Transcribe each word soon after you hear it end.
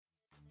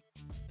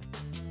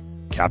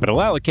Capital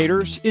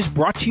Allocators is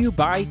brought to you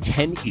by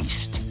 10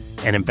 East,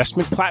 an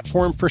investment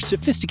platform for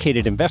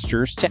sophisticated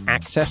investors to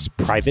access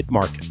private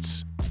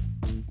markets.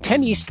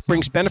 10 East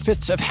brings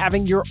benefits of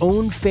having your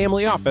own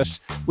family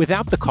office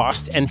without the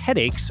cost and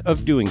headaches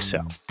of doing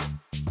so.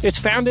 It's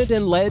founded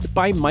and led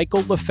by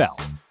Michael LaFell,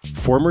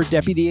 former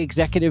Deputy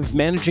Executive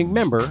Managing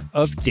Member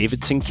of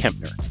Davidson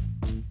Kempner.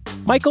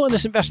 Michael and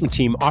his investment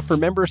team offer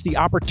members the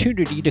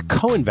opportunity to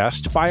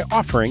co-invest by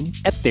offering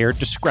at their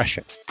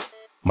discretion.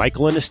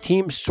 Michael and his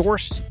team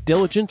source,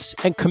 diligence,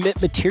 and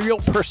commit material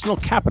personal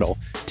capital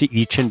to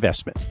each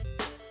investment.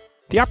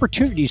 The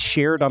opportunities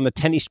shared on the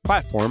 10 East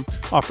platform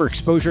offer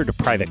exposure to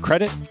private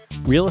credit,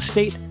 real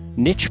estate,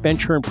 niche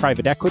venture and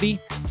private equity,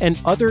 and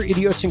other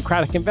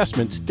idiosyncratic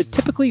investments that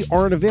typically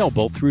aren't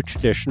available through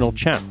traditional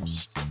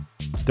channels.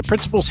 The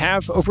principals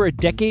have over a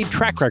decade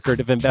track record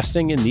of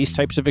investing in these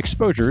types of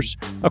exposures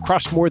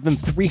across more than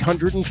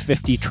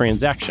 350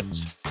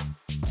 transactions.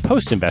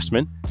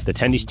 Post-investment, the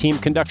 10 East team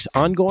conducts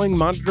ongoing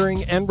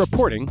monitoring and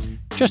reporting,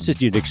 just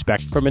as you'd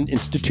expect from an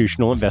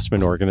institutional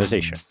investment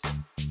organization.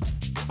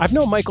 I've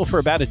known Michael for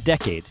about a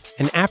decade,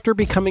 and after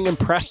becoming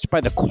impressed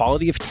by the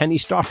quality of 10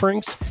 East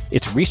offerings,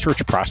 its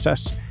research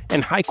process,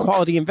 and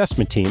high-quality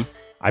investment team,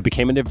 I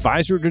became an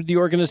advisor to the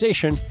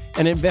organization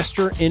and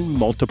investor in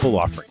multiple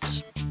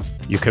offerings.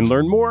 You can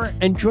learn more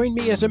and join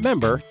me as a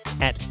member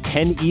at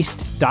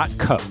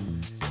 10east.co.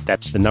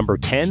 That's the number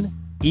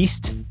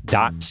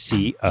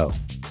 10east.co.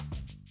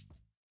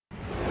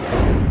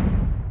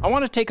 I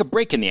want to take a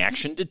break in the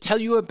action to tell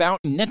you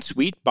about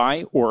NetSuite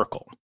by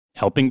Oracle,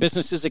 helping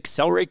businesses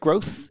accelerate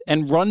growth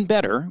and run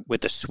better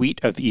with a suite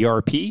of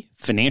ERP,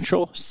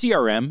 financial,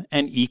 CRM,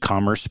 and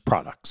e-commerce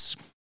products.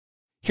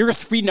 Here are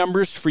three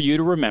numbers for you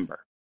to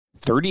remember: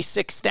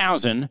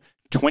 36,000,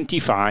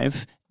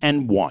 25,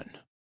 and 1.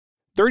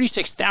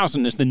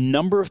 36,000 is the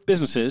number of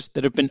businesses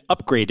that have been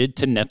upgraded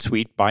to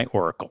NetSuite by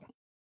Oracle.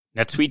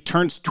 NetSuite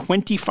turns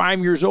 25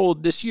 years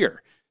old this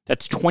year.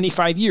 That's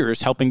 25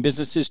 years helping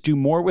businesses do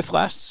more with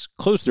less,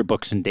 close their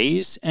books in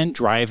days, and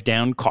drive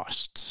down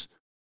costs.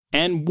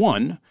 And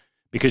 1,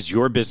 because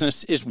your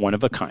business is one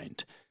of a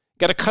kind.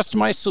 Get a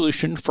customized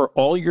solution for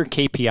all your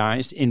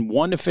KPIs in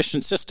one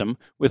efficient system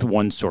with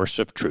one source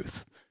of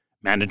truth.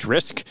 Manage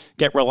risk,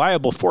 get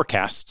reliable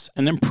forecasts,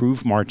 and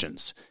improve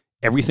margins.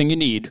 Everything you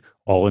need,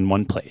 all in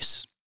one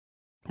place.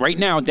 Right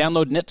now,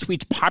 download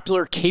NetSuite's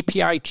popular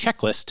KPI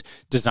checklist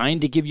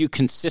designed to give you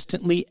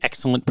consistently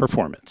excellent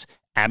performance,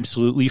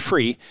 absolutely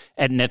free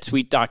at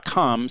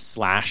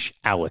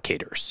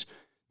netsuite.com/allocators.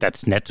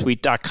 That's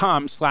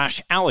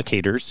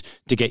netsuite.com/allocators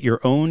to get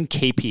your own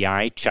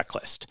KPI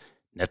checklist.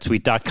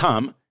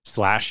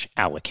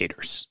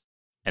 netsuite.com/allocators.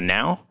 And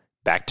now,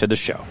 back to the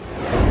show.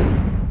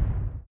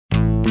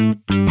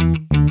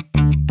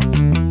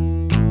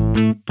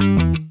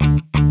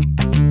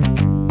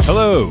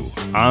 Hello,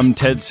 I'm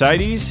Ted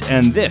Seides,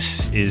 and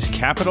this is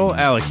Capital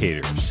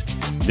Allocators.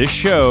 This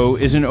show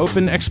is an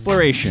open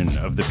exploration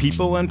of the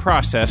people and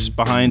process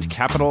behind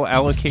capital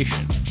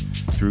allocation.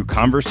 Through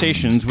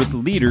conversations with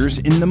leaders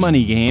in the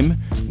money game,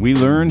 we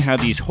learn how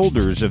these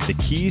holders of the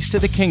keys to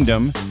the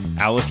kingdom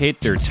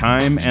allocate their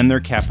time and their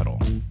capital.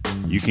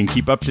 You can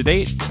keep up to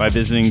date by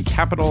visiting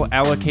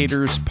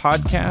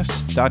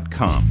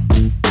capitalallocatorspodcast.com.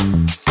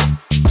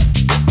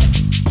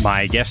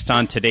 My guest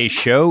on today's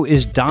show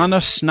is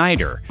Donna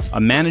Snider,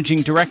 a managing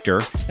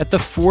director at the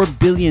 $4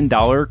 billion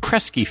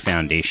Kresge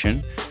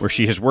Foundation, where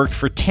she has worked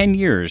for 10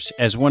 years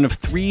as one of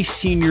 3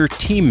 senior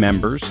team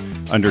members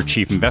under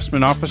Chief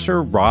Investment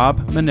Officer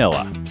Rob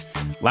Manila.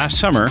 Last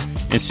summer,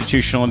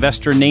 Institutional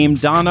Investor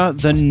named Donna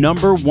the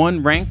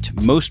 #1 ranked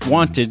most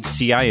wanted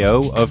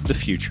CIO of the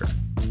future.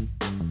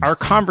 Our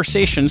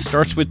conversation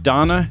starts with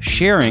Donna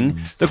sharing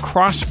the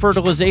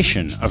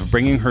cross-fertilization of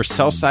bringing her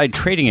sell-side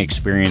trading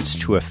experience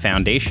to a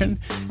foundation,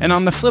 and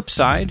on the flip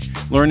side,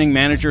 learning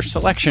manager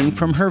selection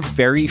from her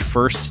very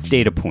first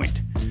data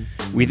point.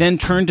 We then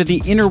turn to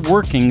the inner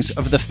workings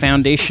of the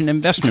foundation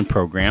investment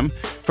program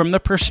from the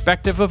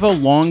perspective of a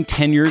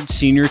long-tenured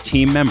senior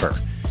team member,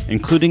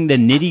 including the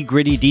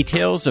nitty-gritty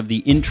details of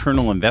the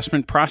internal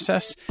investment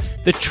process,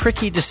 the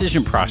tricky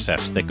decision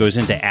process that goes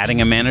into adding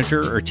a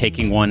manager or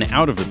taking one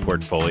out of the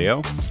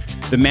portfolio,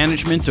 the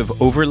management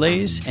of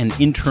overlays and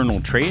internal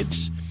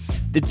trades,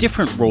 the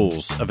different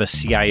roles of a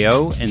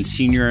CIO and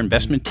senior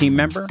investment team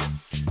member,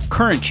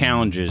 current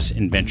challenges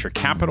in venture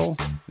capital,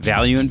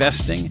 value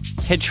investing,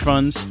 hedge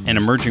funds, and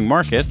emerging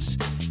markets,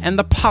 and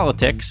the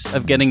politics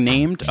of getting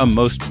named a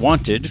most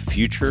wanted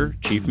future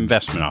chief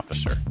investment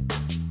officer.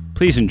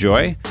 Please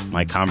enjoy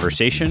my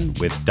conversation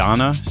with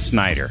Donna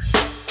Snider.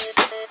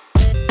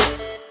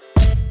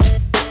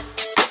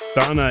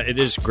 Donna, it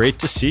is great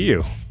to see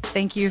you.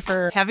 Thank you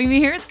for having me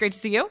here. It's great to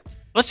see you.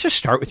 Let's just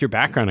start with your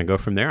background and go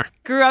from there.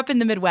 Grew up in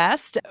the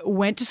Midwest,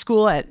 went to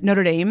school at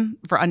Notre Dame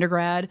for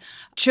undergrad,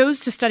 chose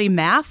to study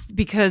math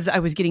because I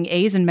was getting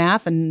A's in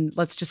math and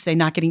let's just say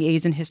not getting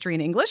A's in history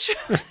and English.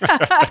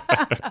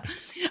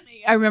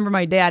 I remember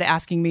my dad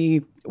asking me,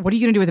 what are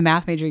you going to do with a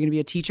math major? Are you going to be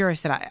a teacher? I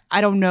said,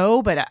 I don't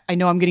know, but I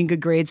know I'm getting good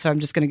grades, so I'm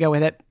just going to go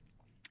with it.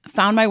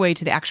 found my way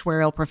to the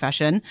actuarial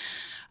profession.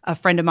 A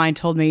friend of mine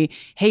told me,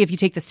 hey, if you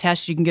take this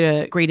test, you can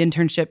get a great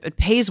internship. It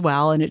pays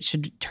well and it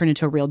should turn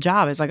into a real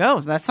job. I was like,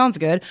 oh, that sounds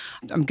good.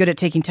 I'm good at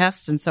taking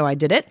tests. And so I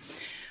did it.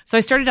 So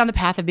I started down the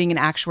path of being an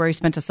actuary,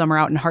 spent a summer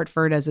out in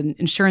Hartford as an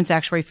insurance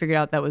actuary, figured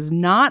out that was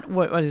not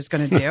what I was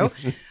going to do,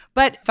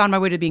 but found my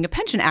way to being a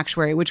pension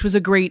actuary, which was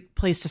a great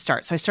place to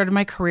start. So I started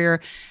my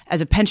career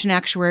as a pension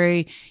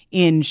actuary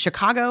in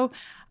Chicago.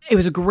 It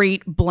was a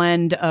great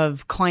blend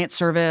of client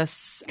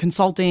service,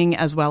 consulting,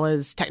 as well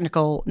as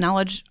technical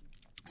knowledge.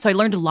 So I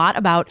learned a lot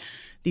about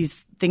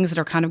these things that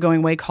are kind of going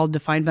away called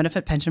defined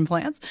benefit pension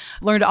plans.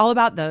 Learned all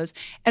about those.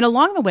 And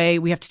along the way,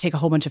 we have to take a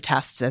whole bunch of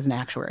tests as an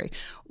actuary.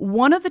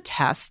 One of the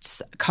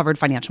tests covered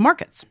financial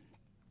markets.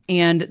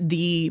 And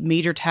the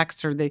major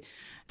text or the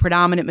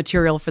predominant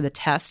material for the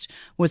test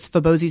was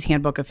Fabozzi's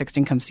Handbook of Fixed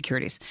Income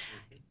Securities.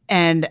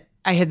 And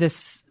I had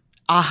this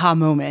aha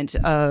moment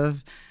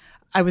of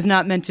I was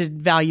not meant to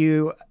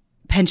value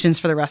pensions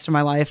for the rest of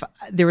my life.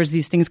 There was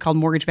these things called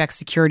mortgage-backed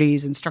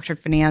securities and structured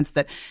finance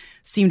that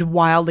seemed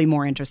wildly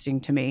more interesting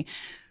to me.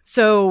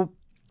 So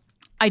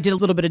I did a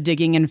little bit of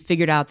digging and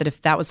figured out that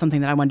if that was something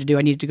that I wanted to do,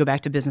 I needed to go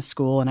back to business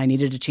school and I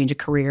needed to change a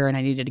career and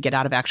I needed to get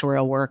out of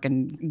actuarial work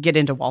and get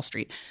into Wall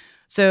Street.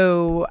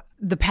 So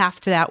the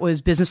path to that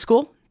was business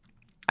school.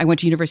 I went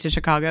to University of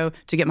Chicago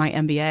to get my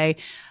MBA.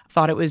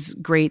 Thought it was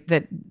great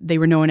that they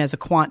were known as a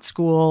quant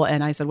school.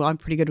 And I said, well, I'm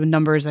pretty good with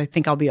numbers. I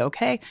think I'll be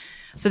okay.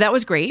 So that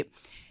was great.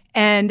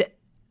 And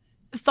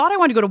thought I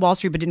wanted to go to Wall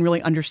Street, but didn't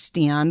really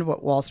understand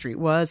what Wall Street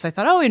was. So I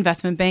thought, oh,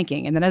 investment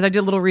banking. And then as I did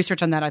a little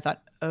research on that, I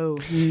thought, oh,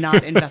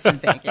 not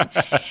investment banking.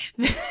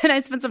 Then I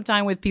spent some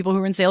time with people who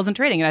were in sales and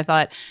trading. And I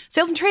thought,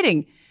 sales and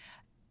trading,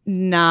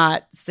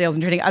 not sales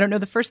and trading. I don't know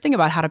the first thing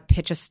about how to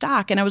pitch a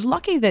stock. And I was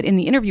lucky that in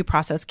the interview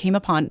process came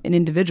upon an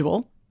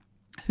individual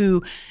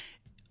who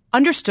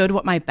understood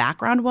what my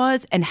background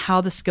was and how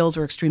the skills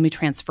were extremely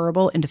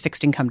transferable into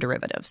fixed income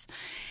derivatives.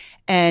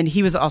 And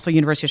he was also a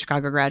University of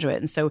Chicago graduate.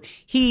 And so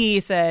he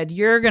said,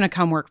 you're going to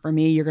come work for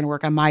me. You're going to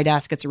work on my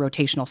desk. It's a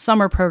rotational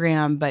summer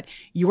program, but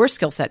your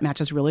skill set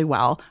matches really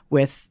well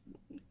with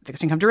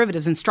fixed income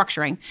derivatives and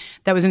structuring.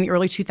 That was in the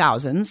early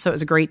 2000s. So it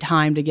was a great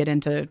time to get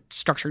into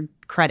structured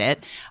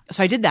credit.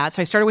 So I did that.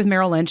 So I started with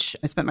Merrill Lynch.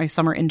 I spent my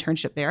summer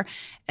internship there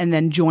and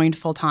then joined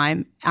full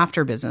time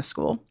after business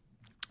school.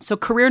 So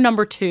career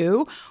number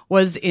 2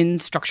 was in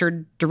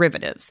structured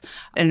derivatives.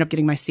 I ended up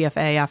getting my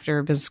CFA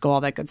after business school, all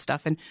that good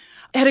stuff. And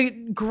I had a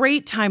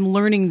great time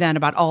learning then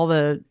about all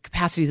the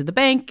capacities of the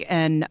bank.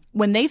 And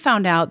when they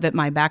found out that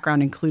my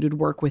background included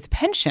work with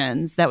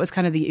pensions, that was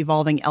kind of the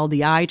evolving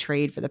LDI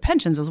trade for the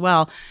pensions as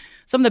well.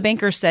 Some of the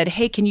bankers said,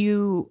 hey, can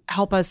you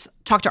help us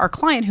talk to our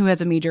client who has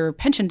a major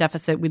pension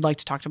deficit? We'd like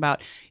to talk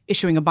about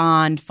issuing a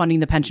bond, funding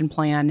the pension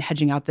plan,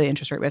 hedging out the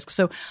interest rate risk.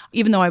 So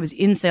even though I was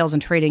in sales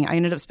and trading, I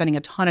ended up spending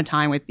a ton of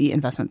time with the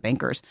investment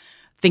bankers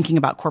thinking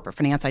about corporate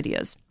finance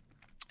ideas.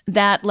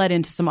 That led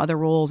into some other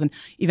roles and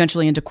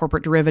eventually into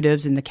corporate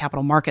derivatives and the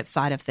capital markets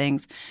side of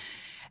things.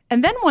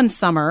 And then one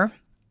summer,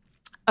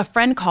 a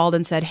friend called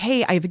and said,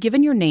 hey, I've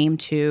given your name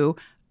to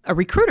a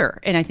recruiter,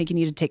 and I think you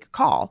need to take a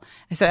call.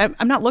 I said,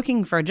 I'm not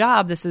looking for a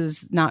job. This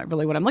is not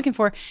really what I'm looking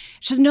for.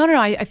 She says, no,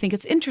 I think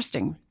it's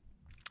interesting.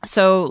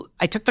 So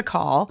I took the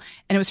call,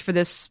 and it was for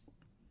this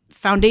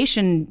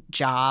foundation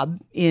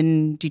job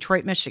in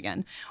Detroit,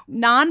 Michigan.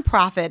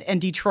 Nonprofit and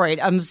Detroit.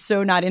 I'm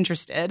so not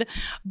interested.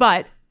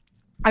 But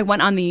I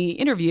went on the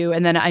interview,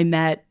 and then I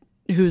met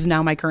who's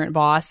now my current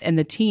boss and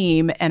the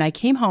team. And I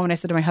came home and I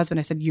said to my husband,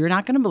 I said, you're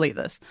not going to believe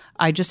this.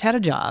 I just had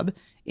a job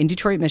in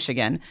Detroit,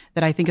 Michigan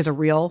that I think is a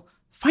real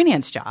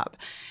finance job.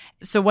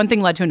 So one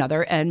thing led to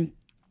another. And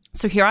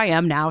so here I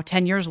am now,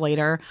 10 years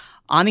later,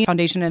 on the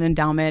foundation and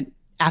endowment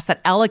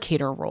asset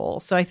allocator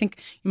role. So I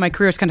think my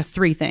career is kind of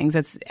 3 things.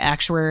 It's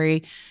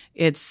actuary,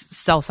 it's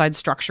sell-side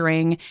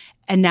structuring,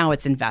 and now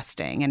it's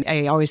investing. And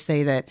I always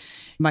say that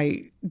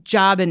my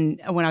job when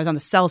I was on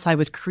the sell side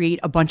was create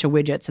a bunch of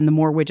widgets. And the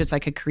more widgets I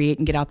could create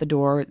and get out the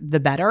door,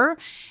 the better.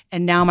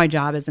 And now my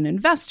job as an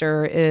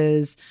investor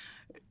is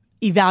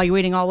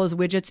evaluating all those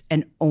widgets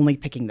and only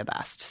picking the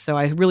best. So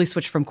I really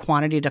switched from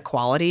quantity to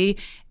quality.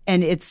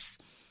 And it's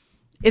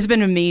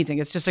been amazing.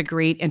 It's just a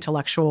great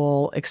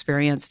intellectual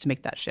experience to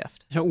make that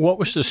shift. So what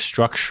was the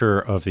structure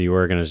of the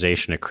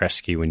organization at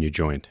Kresge when you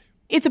joined?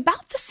 It's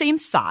about the same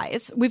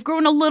size. We've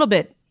grown a little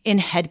bit in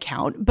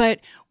headcount, but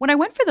when I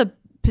went for the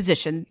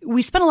position,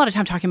 we spent a lot of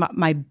time talking about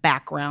my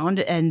background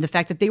and the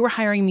fact that they were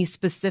hiring me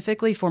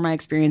specifically for my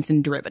experience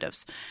in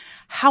derivatives.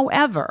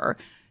 However,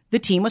 the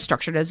team was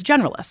structured as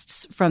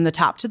generalists from the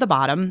top to the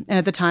bottom. And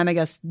at the time, I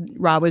guess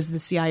Rob was the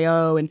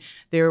CIO, and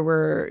there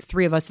were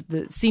 3 of us at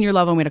the senior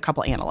level, and we had a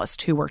couple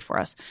analysts who worked for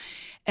us.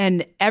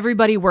 And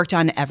everybody worked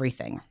on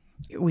everything.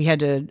 We had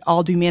to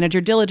all do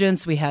manager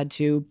diligence. We had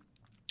to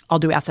all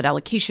do asset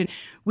allocation.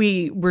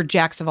 We were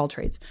jacks of all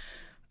trades.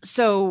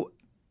 So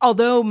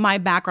although my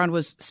background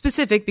was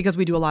specific because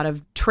we do a lot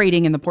of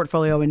trading in the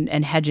portfolio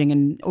and hedging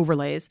and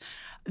overlays,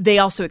 they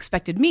also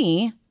expected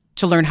me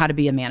to learn how to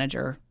be a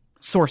manager,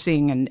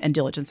 sourcing and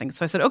diligencing.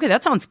 So I said, okay,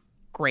 that sounds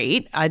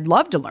great. I'd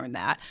love to learn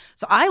that.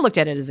 So I looked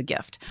at it as a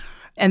gift.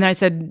 And then I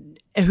said,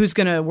 who's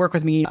going to work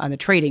with me on the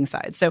trading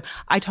side? So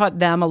I taught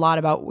them a lot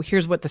about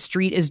here's what the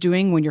street is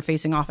doing when you're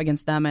facing off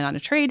against them and on a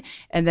trade.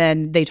 And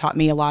then they taught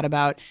me a lot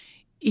about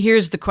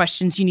here's the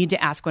questions you need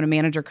to ask when a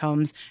manager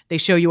comes. They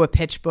show you a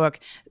pitch book.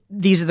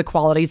 These are the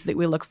qualities that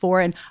we look for.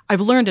 And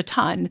I've learned a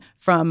ton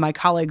from my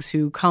colleagues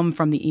who come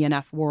from the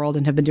ENF world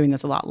and have been doing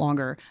this a lot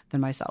longer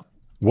than myself.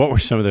 What were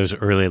some of those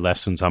early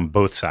lessons on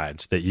both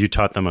sides that you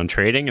taught them on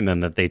trading and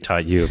then that they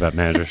taught you about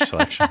manager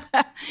selection?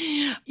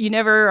 You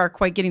never are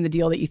quite getting the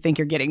deal that you think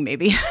you're getting,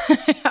 maybe.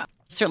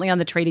 Certainly on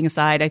the trading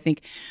side, I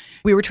think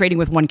we were trading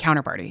with one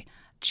counterparty.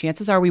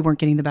 Chances are we weren't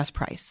getting the best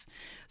price.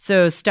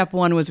 So step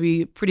one was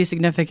we pretty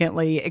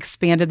significantly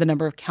expanded the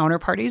number of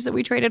counterparties that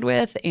we traded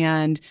with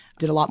and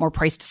did a lot more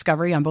price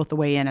discovery on both the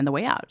way in and the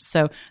way out.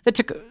 So that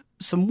took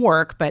some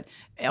work, but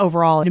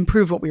overall it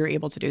improved what we were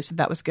able to do. So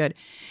that was good.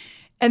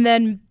 And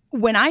then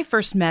when I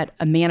first met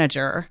a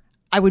manager,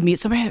 I would meet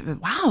somebody,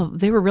 wow,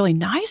 they were really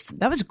nice.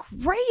 That was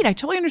great. I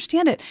totally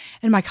understand it.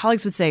 And my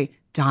colleagues would say,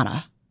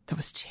 Donna, that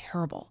was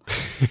terrible.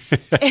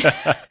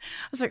 I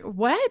was like,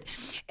 what?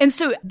 And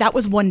so that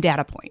was one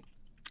data point.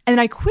 And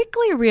I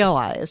quickly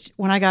realized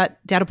when I got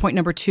data point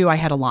number 2, I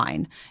had a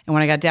line. And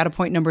when I got data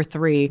point number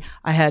 3,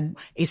 I had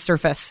a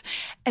surface.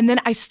 And then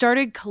I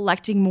started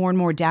collecting more and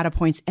more data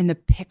points and the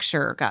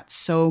picture got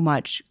so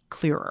much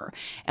clearer.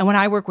 And when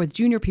I work with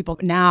junior people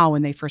now,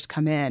 when they first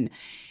come in,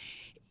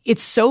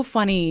 it's so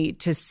funny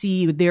to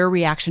see their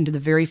reaction to the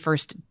very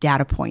first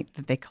data point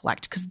that they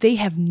collect because they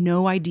have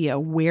no idea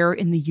where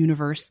in the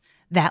universe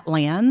that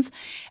lands.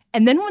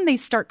 And then when they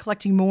start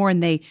collecting more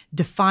and they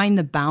define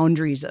the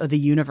boundaries of the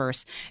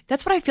universe,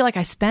 that's what I feel like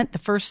I spent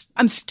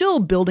I'm still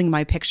building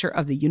my picture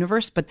of the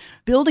universe, but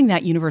building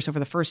that universe over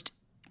the first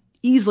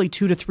easily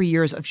 2 to 3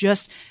 years of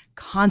just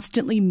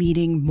constantly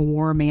meeting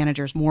more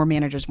managers,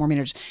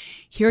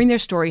 hearing their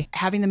story,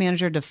 having the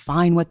manager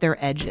define what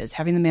their edge is,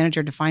 having the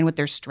manager define what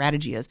their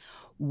strategy is,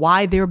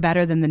 why they're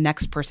better than the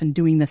next person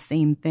doing the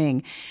same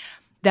thing.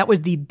 That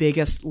was the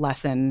biggest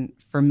lesson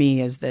for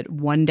me, is that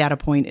one data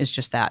point is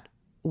just that,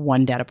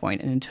 one data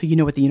point. And until you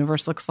know what the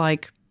universe looks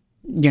like,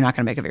 you're not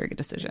going to make a very good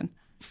decision.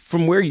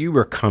 From where you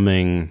were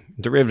coming,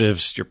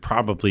 derivatives, you're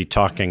probably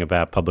talking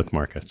about public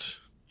markets.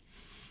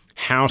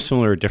 How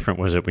similar or different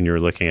was it when you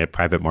were looking at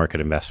private market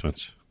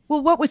investments?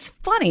 Well, what was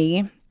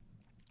funny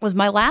was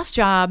my last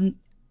job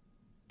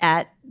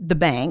at the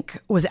bank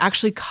was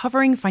actually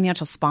covering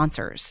financial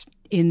sponsors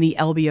in the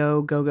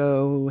LBO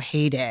go-go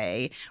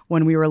heyday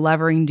when we were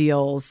levering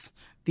deals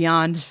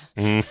beyond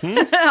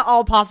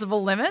all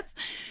possible limits.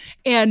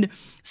 And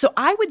so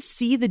I would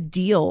see the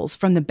deals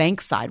from the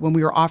bank side when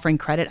we were offering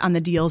credit on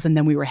the deals and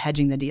then we were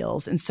hedging the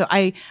deals. And so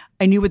I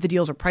knew what the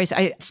deals were priced.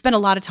 I spent a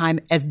lot of time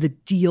as the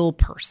deal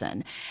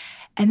person.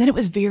 And then it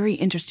was very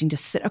interesting to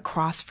sit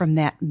across from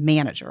that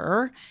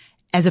manager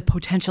as a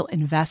potential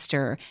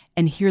investor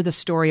and hear the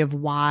story of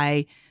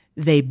why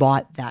they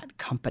bought that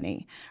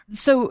company.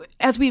 So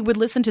as we would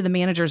listen to the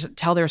managers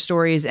tell their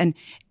stories and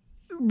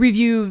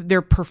review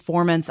their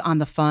performance on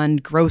the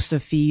fund, gross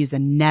of fees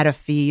and net of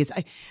fees,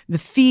 the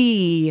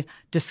fee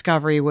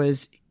discovery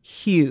was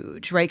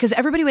huge, right? Because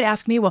everybody would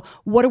ask me, well,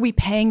 what are we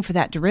paying for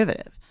that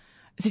derivative?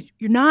 I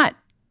said,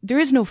 there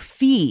is no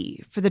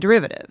fee for the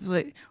derivative.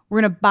 Like,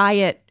 we're going to buy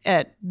it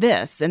at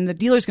this, and the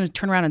dealer's going to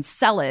turn around and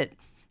sell it.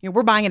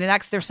 We're buying it at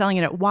X, they're selling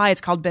it at Y.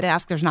 It's called bid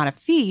ask. There's not a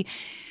fee.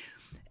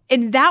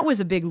 And that was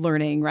a big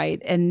learning,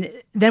 right? And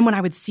then when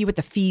I would see what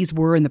the fees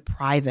were in the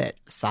private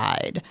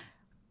side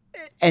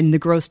and the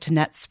gross to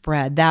net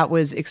spread, that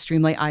was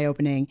extremely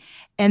eye-opening.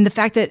 And the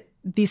fact that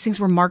these things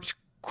were marked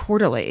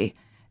quarterly.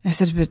 And I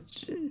said, but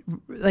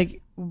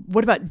like,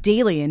 what about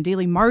daily and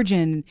daily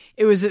margin?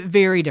 It was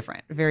very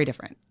different, very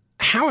different.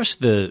 How is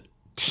the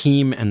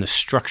team and the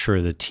structure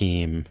of the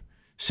team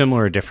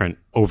similar or different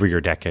over your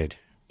decade?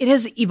 It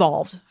has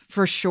evolved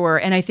for sure.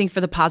 And I think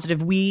for the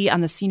positive, we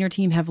on the senior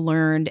team have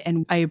learned,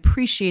 and I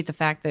appreciate the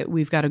fact that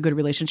we've got a good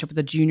relationship with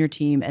the junior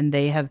team and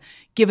they have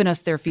given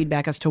us their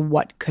feedback as to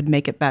what could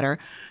make it better.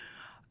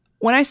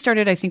 When I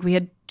started, I think we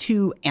had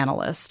 2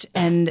 analysts,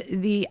 and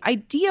the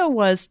idea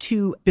was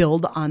to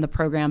build on the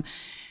program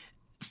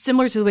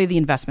similar to the way the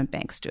investment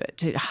banks do it,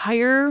 to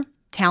hire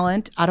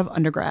talent out of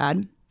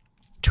undergrad,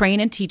 train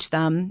and teach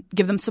them,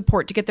 give them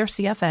support to get their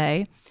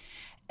CFA,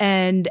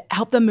 and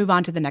help them move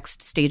on to the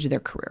next stage of their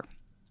career.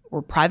 We're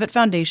a private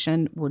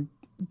foundation. We're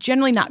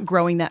generally not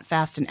growing that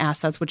fast in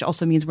assets, which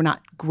also means we're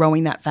not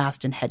growing that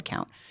fast in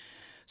headcount.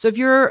 So if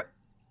you're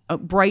a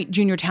bright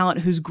junior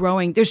talent who's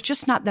growing, there's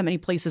just not that many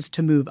places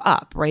to move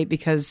up, right?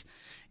 Because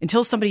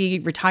until somebody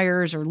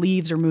retires or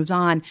leaves or moves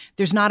on,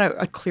 there's not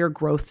a clear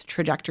growth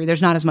trajectory.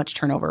 There's not as much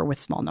turnover with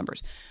small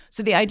numbers.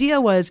 So the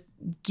idea was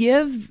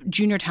give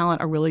junior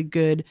talent a really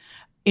good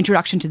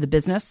introduction to the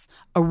business,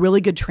 a really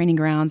good training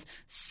grounds,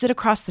 sit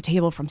across the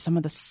table from some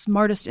of the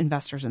smartest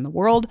investors in the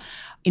world,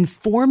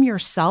 inform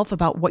yourself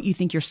about what you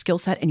think your skill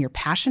set and your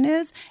passion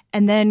is,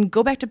 and then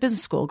go back to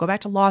business school, go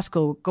back to law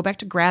school, go back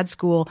to grad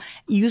school,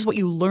 use what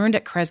you learned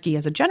at Kresge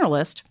as a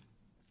generalist,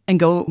 and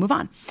go move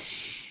on.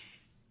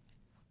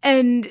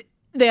 And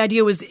the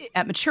idea was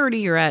at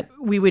maturity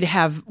we would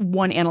have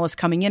one analyst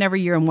coming in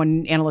every year and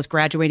one analyst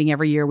graduating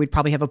every year. We'd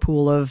probably have a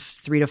pool of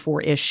 3 to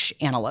 4-ish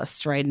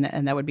analysts, right?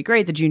 And that would be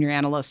great. The junior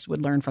analysts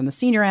would learn from the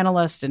senior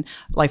analyst and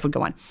life would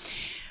go on.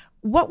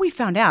 What we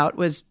found out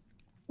was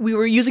we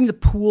were using the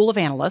pool of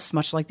analysts,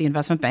 much like the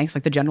investment banks,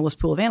 like the generalist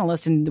pool of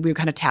analysts, and we would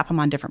kind of tap them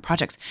on different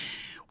projects.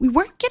 We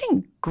weren't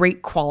getting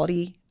great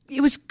quality.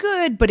 It was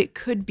good, but it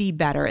could be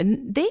better.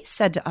 And they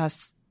said to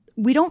us,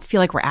 we don't feel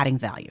like we're adding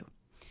value.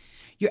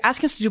 You're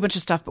asking us to do a bunch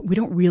of stuff, but we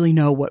don't really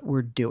know what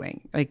we're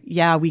doing. Like,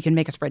 yeah, we can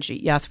make a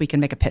spreadsheet. Yes, we can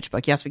make a pitch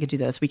book. Yes, we can do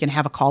this. We can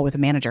have a call with a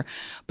manager.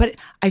 But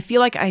I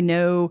feel like I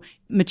know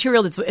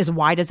material that's as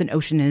wide as an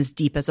ocean and as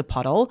deep as a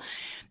puddle.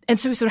 And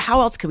so we said, how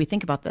else could we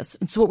think about this?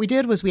 And so what we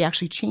did was we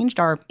actually changed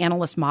our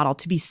analyst model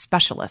to be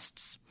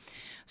specialists.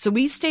 So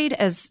we stayed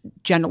as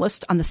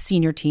generalists on the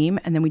senior team,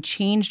 and then we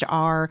changed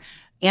our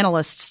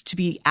analysts to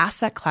be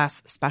asset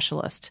class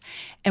specialists.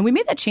 And we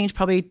made that change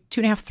probably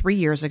 2.5, 3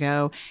 years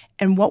ago.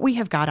 And what we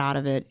have got out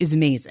of it is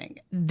amazing.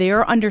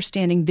 Their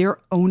understanding, their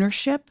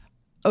ownership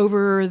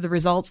over the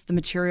results, the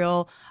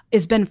material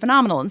has been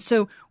phenomenal. And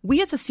so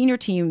we as a senior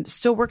team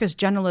still work as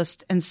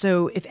generalists. And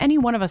so if any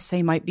one of us,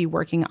 say, might be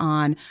working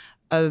on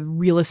a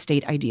real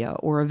estate idea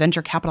or a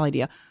venture capital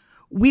idea,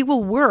 we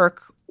will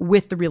work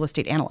with the real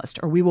estate analyst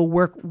or we will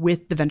work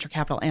with the venture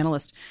capital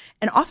analyst.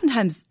 And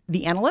oftentimes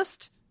the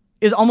analyst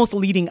is almost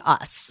leading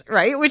us,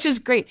 right? Which is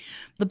great.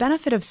 The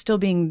benefit of still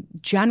being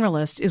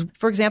generalist is,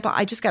 for example,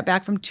 I just got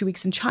back from 2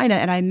 weeks in China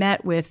and I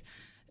met with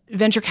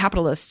venture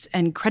capitalists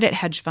and credit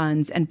hedge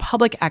funds and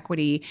public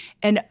equity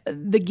and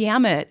the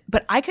gamut.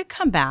 But I could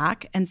come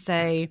back and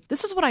say,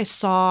 this is what I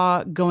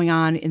saw going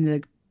on in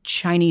the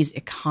Chinese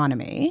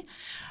economy.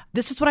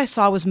 This is what I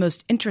saw was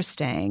most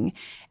interesting.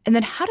 And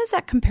then how does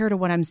that compare to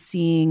what I'm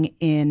seeing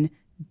in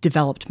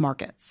developed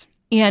markets?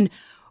 And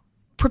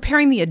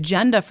preparing the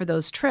agenda for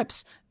those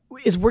trips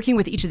is working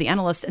with each of the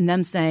analysts and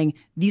them saying,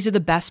 these are the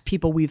best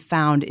people we've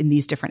found in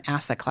these different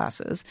asset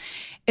classes.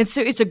 And so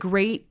it's a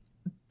great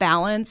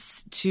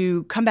balance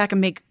to come back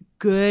and make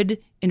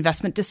good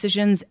investment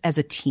decisions as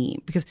a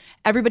team because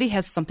everybody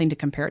has something to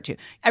compare it to.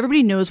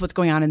 Everybody knows what's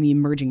going on in the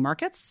emerging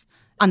markets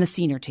on the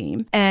senior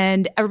team.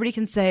 And everybody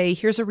can say,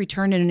 here's a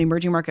return in an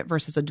emerging market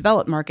versus a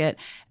developed market.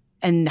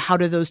 And how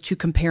do those two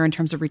compare in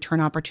terms of return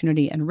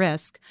opportunity and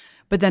risk?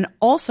 But then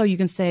also you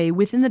can say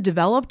within the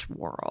developed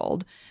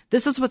world,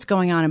 this is what's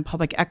going on in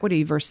public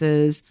equity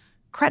versus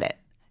credit.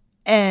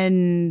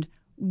 And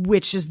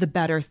which is the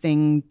better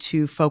thing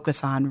to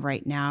focus on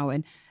right now.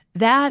 And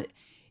that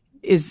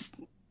is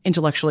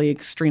intellectually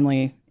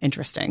extremely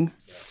interesting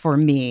for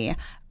me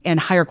and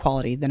higher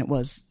quality than it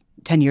was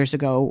 10 years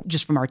ago,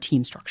 just from our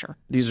team structure.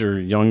 These are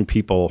young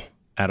people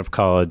out of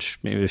college,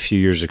 maybe a few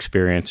years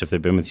experience if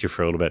they've been with you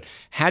for a little bit.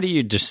 How do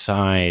you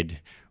decide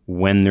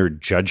when their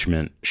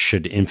judgment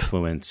should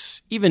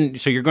influence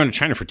so you're going to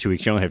China for 2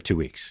 weeks, you only have 2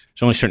 weeks.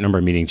 There's only a certain number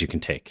of meetings you can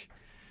take.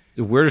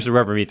 Where does the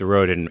rubber meet the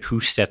road and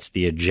who sets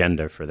the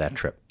agenda for that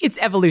trip? It's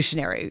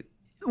evolutionary.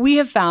 We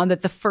have found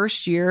that the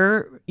first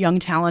year young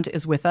talent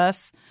is with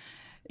us,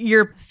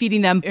 you're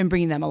feeding them and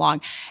bringing them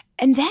along.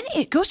 And then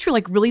it goes through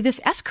like really this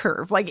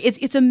S-curve. Like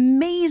it's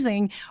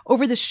amazing.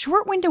 Over the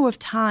short window of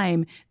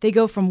time, they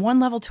go from one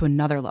level to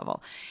another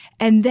level.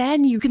 And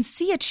then you can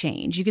see a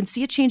change. You can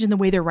see a change in the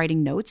way they're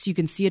writing notes. You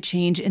can see a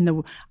change in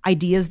the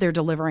ideas they're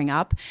delivering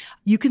up.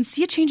 You can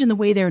see a change in the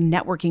way they're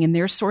networking and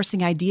they're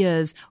sourcing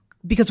ideas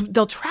because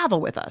they'll travel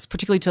with us,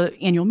 particularly to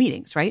annual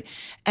meetings, right?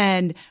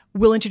 And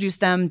we'll introduce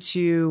them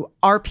to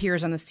our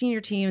peers on the senior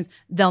teams.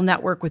 They'll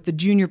network with the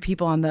junior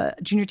people on the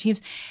junior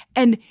teams.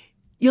 And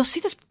you'll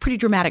see this pretty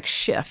dramatic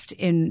shift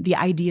in the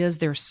ideas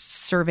they're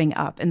serving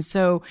up. And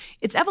so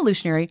it's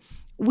evolutionary.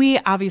 We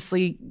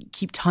obviously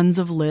keep tons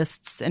of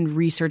lists and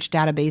research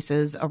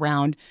databases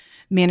around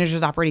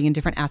managers operating in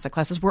different asset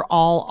classes. We're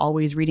all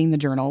always reading the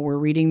journal. We're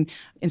reading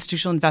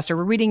Institutional Investor.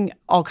 We're reading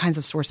all kinds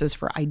of sources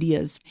for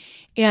ideas.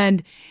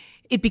 And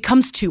it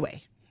becomes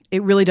two-way.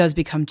 It really does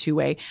become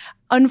two-way.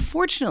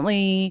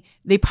 Unfortunately,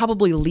 they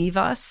probably leave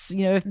us.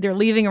 If they're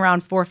leaving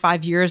around 4 or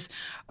 5 years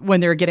when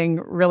they're getting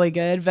really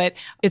good. But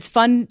it's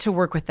fun to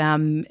work with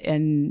them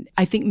and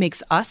I think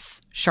makes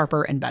us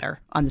sharper and better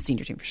on the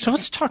senior team for sure. So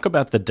let's talk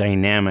about the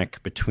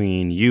dynamic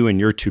between you and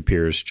your two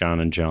peers, John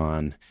and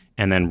John,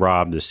 and then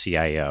Rob, the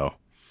CIO.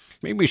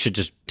 Maybe we should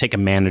just take a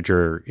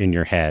manager in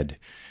your head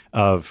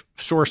of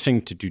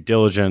sourcing to due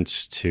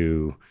diligence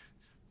to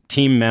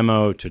team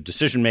memo to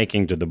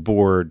decision-making to the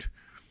board.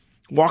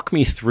 Walk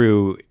me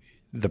through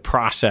the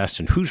process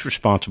and who's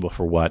responsible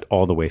for what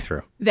all the way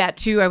through. That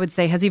too, I would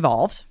say, has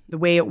evolved. The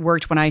way it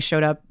worked when I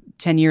showed up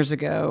 10 years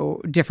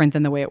ago, different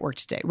than the way it worked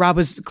today. Rob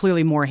was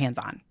clearly more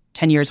hands-on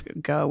 10 years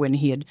ago when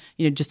he had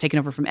just taken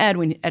over from Ed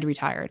when Ed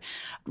retired.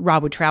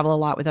 Rob would travel a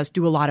lot with us,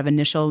 do a lot of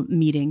initial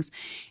meetings.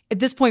 At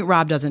this point,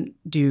 Rob doesn't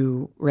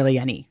do really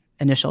any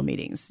initial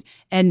meetings.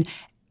 And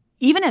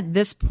even at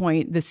this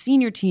point, the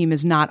senior team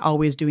is not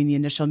always doing the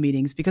initial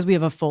meetings because we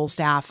have a full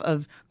staff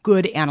of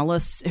good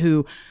analysts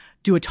who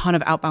do a ton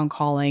of outbound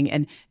calling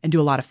and do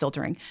a lot of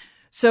filtering.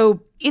 So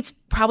it's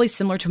probably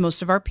similar to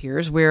most of our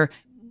peers where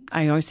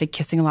I always say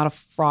kissing a lot of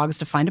frogs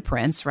to find a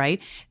prince, right?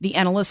 The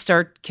analysts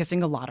start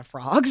kissing a lot of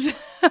frogs.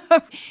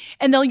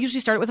 And they'll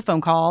usually start it with a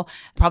phone call,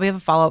 probably have a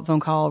follow-up phone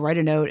call, write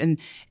a note.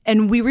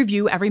 And we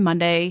review every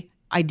Monday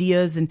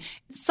ideas. And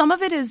some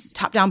of it is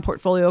top-down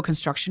portfolio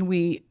construction.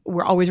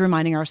 We're always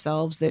reminding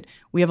ourselves that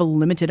we have a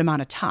limited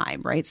amount of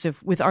time, right? So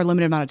with our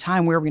limited amount of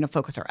time, where are we going to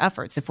focus our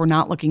efforts? If we're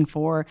not looking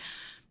for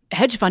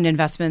hedge fund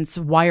investments,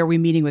 why are we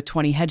meeting with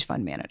 20 hedge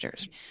fund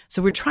managers?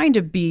 So we're trying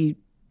to be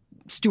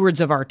stewards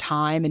of our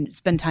time and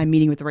spend time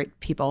meeting with the right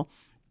people.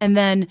 And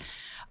then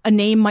a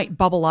name might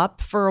bubble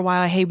up for a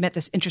while. Hey, met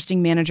this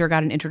interesting manager,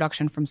 got an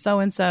introduction from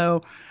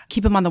so-and-so.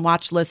 Keep them on the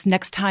watch list.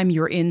 Next time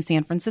you're in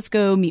San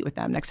Francisco, meet with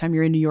them. Next time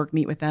you're in New York,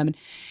 meet with them.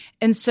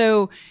 And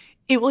so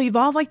it will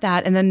evolve like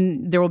that. And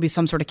then there will be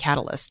some sort of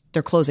catalyst.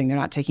 They're closing. They're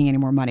not taking any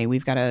more money.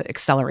 We've got to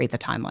accelerate the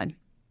timeline.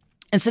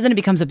 And so then it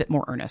becomes a bit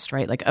more earnest,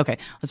 right? Like, okay,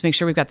 let's make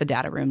sure we've got the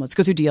data room. Let's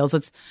go through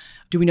deals.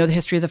 Do we know the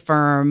history of the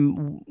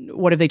firm?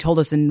 What have they told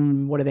us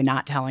and what are they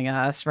not telling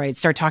us, right?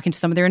 Start talking to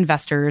some of their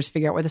investors,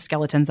 figure out where the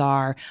skeletons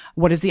are.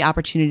 What is the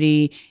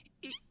opportunity?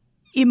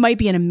 It might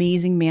be an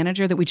amazing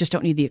manager that we just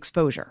don't need the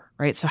exposure,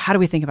 right? So how do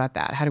we think about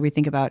that? How do we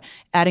think about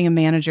adding a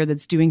manager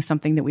that's doing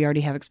something that we already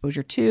have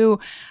exposure to?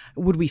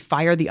 Would we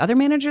fire the other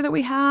manager that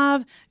we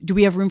have? Do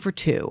we have room for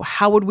two?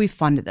 How would we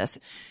fund this?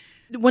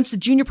 Once the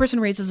junior person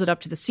raises it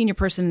up to the senior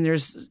person,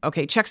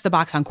 checks the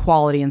box on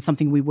quality and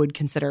something we would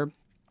consider.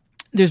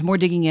 There's more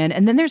digging in.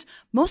 And then there's,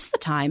 most of the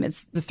time,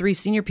 it's the three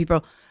senior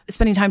people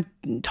spending time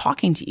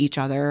talking to each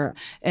other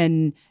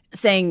and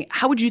saying,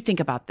 how would you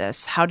think about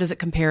this? How does it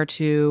compare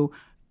to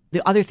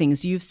the other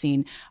things you've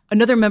seen?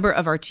 Another member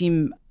of our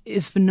team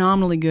is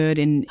phenomenally good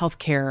in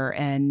healthcare,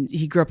 and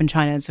he grew up in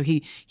China. And so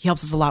he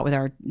helps us a lot with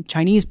our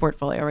Chinese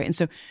portfolio, right? And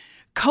so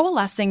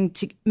coalescing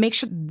to make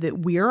sure that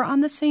we're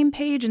on the same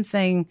page and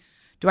saying,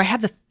 do I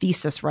have the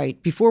thesis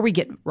right before we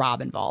get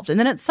Rob involved? And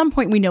then at some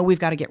point, we know we've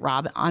got to get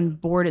Rob on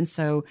board. And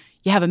so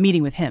you have a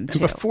meeting with him, too.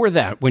 And before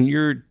that, when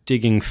you're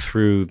digging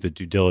through the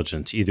due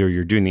diligence, either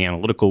you're doing the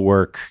analytical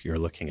work, you're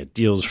looking at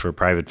deals for a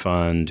private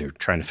fund, or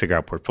trying to figure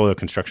out portfolio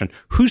construction,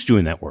 who's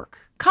doing that work?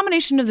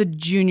 Combination of the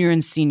junior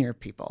and senior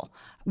people.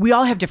 We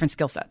all have different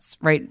skill sets,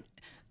 right?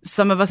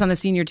 Some of us on the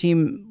senior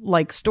team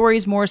like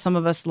stories more. Some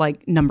of us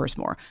like numbers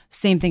more.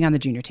 Same thing on the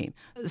junior team.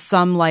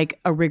 Some like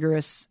a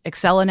rigorous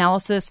Excel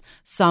analysis.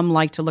 Some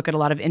like to look at a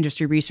lot of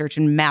industry research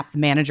and map the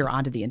manager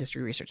onto the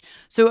industry research.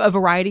 So a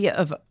variety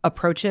of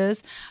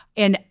approaches.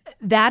 And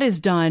that is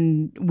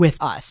done with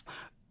us.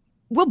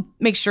 We'll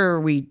make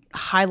sure we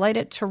highlight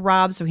it to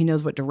Rob so he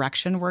knows what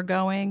direction we're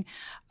going.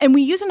 And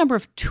we use a number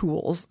of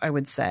tools, I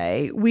would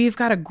say. We've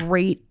got a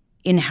great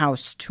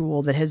in-house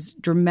tool that has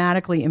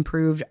dramatically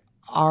improved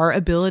our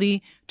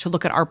ability to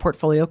look at our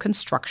portfolio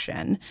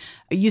construction.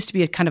 It used to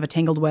be a kind of a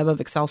tangled web of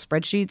Excel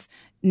spreadsheets.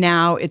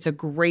 Now it's a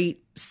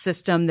great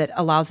system that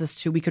allows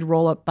us we could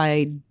roll up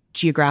by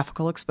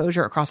geographical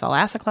exposure across all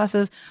asset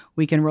classes.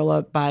 We can roll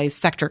up by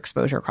sector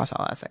exposure across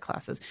all asset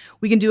classes.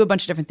 We can do a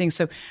bunch of different things.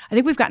 So I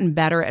think we've gotten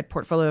better at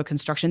portfolio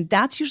construction.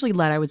 That's usually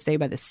led, I would say,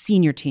 by the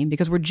senior team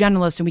because we're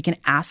generalists and we can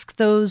ask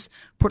those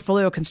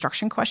portfolio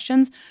construction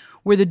questions,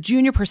 where the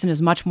junior person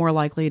is much more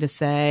likely to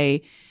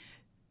say,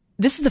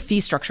 this is the fee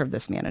structure of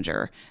this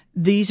manager.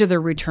 These are their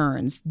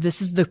returns.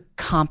 This is the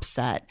comp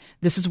set.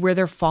 This is where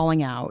they're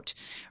falling out.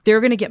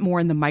 They're going to get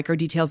more in the micro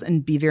details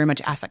and be very much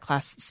asset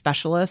class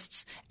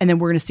specialists. And then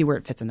we're going to see where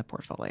it fits in the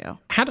portfolio.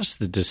 How does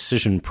the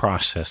decision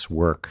process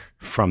work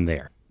from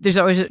there? There's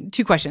always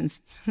two questions.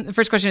 The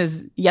first question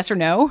is yes or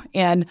no,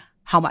 and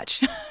how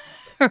much,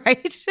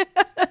 right?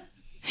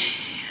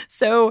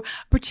 So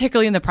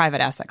particularly in the private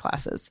asset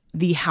classes,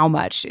 the how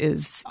much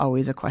is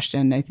always a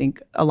question. I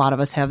think a lot of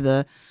us have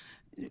the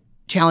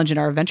challenge in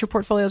our venture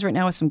portfolios right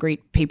now with some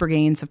great paper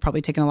gains have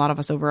probably taken a lot of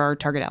us over our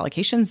target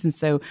allocations. And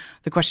so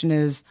the question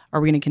is,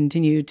 are we going to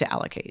continue to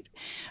allocate?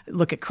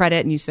 Look at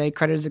credit and you say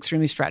credit is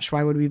extremely stretched.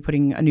 Why would we be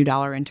putting a new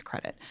dollar into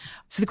credit?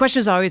 So the question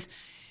is always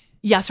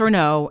yes or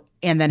no.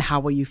 And then how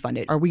will you fund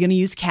it? Are we going to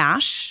use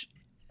cash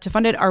to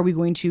fund it? Are we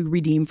going to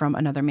redeem from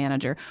another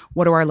manager?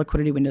 What do our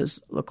liquidity windows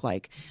look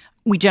like?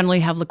 We generally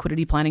have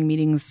liquidity planning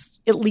meetings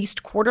at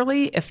least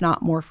quarterly, if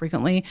not more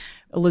frequently.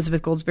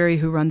 Elizabeth Goldsberry,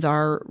 who runs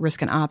our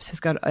risk and ops, has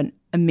got an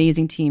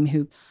amazing team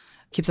who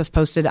keeps us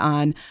posted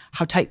on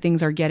how tight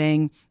things are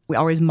getting. We're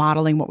always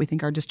modeling what we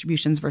think our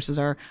distributions versus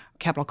our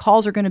capital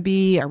calls are going to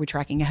be. Are we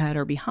tracking ahead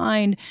or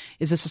behind?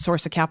 Is this a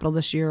source of capital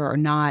this year or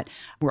not?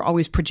 We're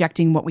always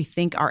projecting what we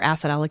think our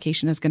asset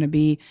allocation is going to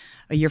be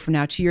a year from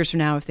now, 2 years from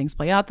now, if things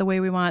play out the way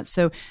we want.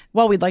 So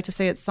while we'd like to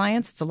say it's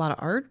science, it's a lot of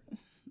art.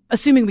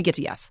 Assuming we get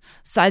to yes.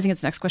 Sizing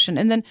is the next question.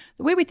 And then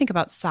the way we think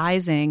about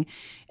sizing,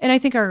 and I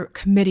think our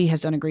committee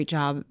has done a great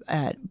job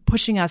at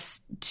pushing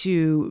us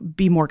to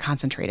be more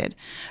concentrated.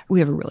 We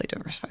have a really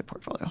diversified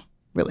portfolio,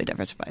 really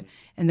diversified.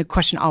 And the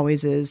question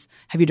always is,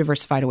 have you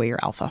diversified away your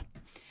alpha?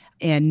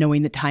 And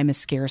knowing that time is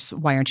scarce,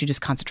 why aren't you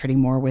just concentrating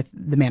more with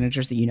the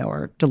managers that you know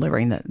are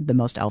delivering the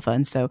most alpha?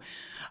 And so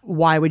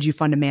why would you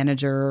fund a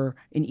manager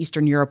in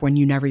Eastern Europe when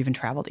you never even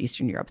traveled to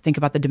Eastern Europe? Think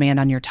about the demand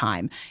on your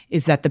time.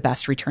 Is that the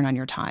best return on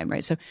your time,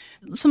 right? So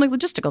some like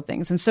logistical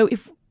things. And so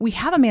if we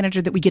have a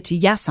manager that we get to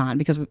yes on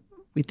because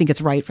we think it's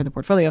right for the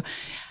portfolio,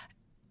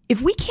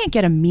 if we can't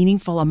get a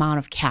meaningful amount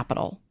of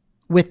capital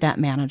with that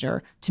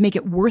manager to make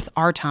it worth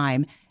our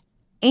time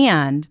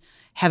and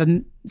have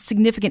a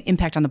significant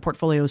impact on the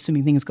portfolio,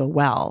 assuming things go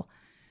well,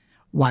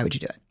 why would you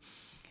do it?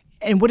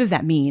 And what does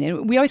that mean?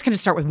 And we always kind of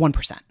start with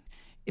 1%.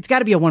 It's got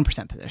to be a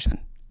 1% position.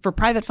 For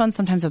private funds,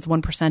 sometimes that's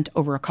 1%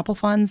 over a couple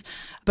funds.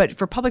 But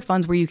for public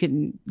funds where you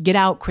can get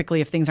out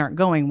quickly if things aren't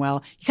going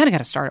well, you kind of got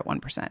to start at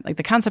 1%. Like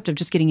the concept of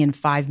just getting in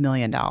 $5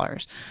 million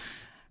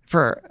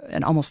for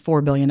an almost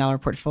 $4 billion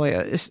portfolio,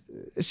 it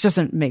just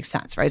doesn't make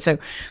sense, right? So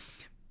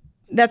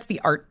that's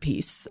the art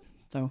piece.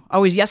 So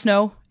always yes,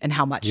 no, and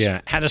how much.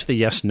 Yeah. How does the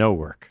yes, no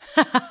work?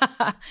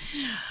 A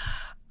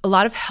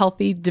lot of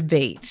healthy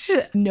debate.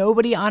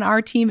 Nobody on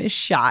our team is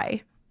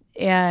shy.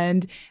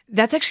 And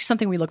that's actually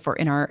something we look for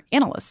in our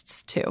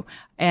analysts too.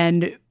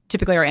 And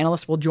typically our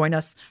analysts will join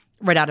us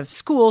right out of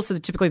school. So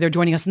typically they're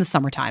joining us in the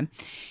summertime.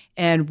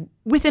 And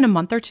within a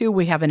month or two,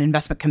 we have an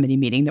investment committee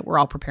meeting that we're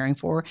all preparing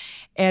for.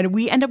 And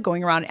we end up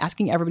going around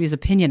asking everybody's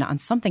opinion on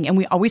something. And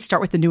we always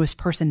start with the newest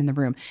person in the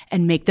room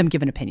and make them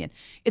give an opinion.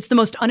 It's the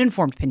most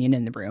uninformed opinion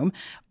in the room,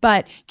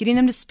 but getting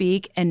them to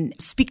speak and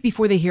speak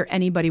before they hear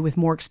anybody with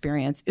more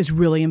experience is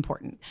really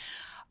important.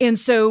 And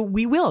so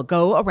we will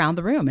go around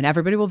the room and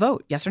everybody will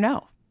vote yes or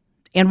no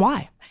and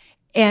why.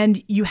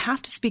 And you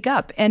have to speak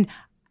up. And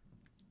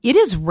it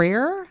is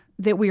rare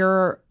that we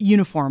are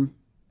uniform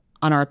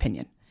on our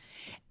opinion.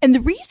 And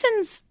the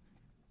reasons,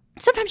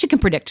 sometimes you can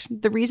predict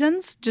the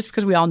reasons just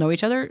because we all know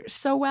each other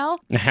so well.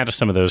 How do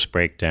some of those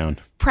break down?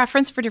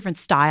 Preference for different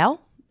style.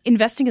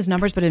 Investing is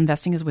numbers, but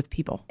investing is with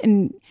people.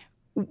 And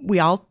we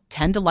all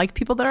tend to like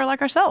people that are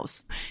like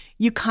ourselves.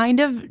 You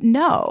kind of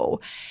know.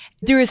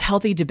 There is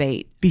healthy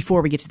debate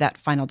before we get to that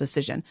final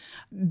decision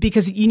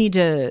because you need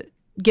to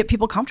get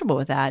people comfortable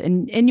with that.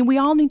 And we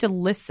all need to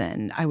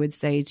listen, I would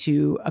say,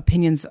 to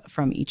opinions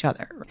from each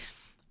other.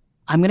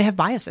 I'm going to have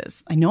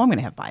biases. I know I'm going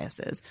to have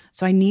biases.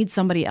 So I need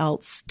somebody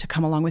else to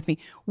come along with me.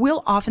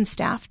 We'll often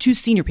staff 2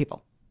 senior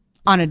people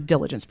on a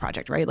diligence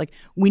project, right? Like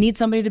we need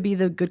somebody to be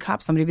the good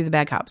cop, somebody to be the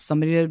bad cop,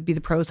 somebody to be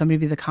the pro, somebody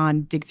to be the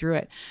con, dig through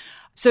it.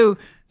 So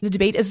the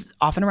debate is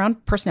often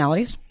around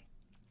personalities,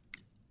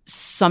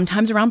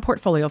 sometimes around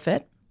portfolio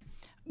fit.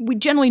 We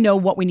generally know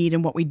what we need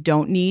and what we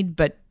don't need,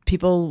 but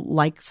people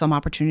like some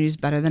opportunities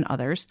better than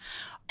others.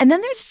 And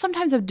then there's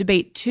sometimes a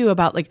debate too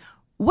about like,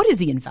 what is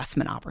the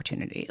investment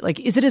opportunity? Like,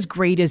 is it as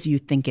great as you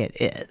think it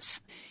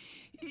is?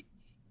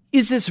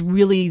 Is this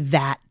really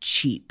that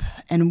cheap?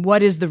 And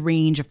what is the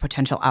range of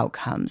potential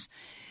outcomes?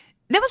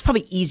 That was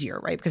probably easier,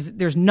 right? Because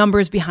there's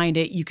numbers behind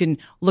it. You can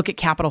look at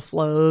capital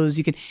flows.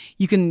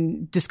 You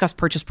can discuss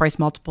purchase price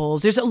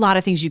multiples. There's a lot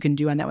of things you can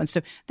do on that one.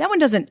 So that one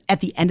doesn't,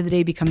 at the end of the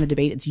day, become the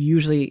debate. It's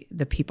usually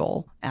the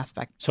people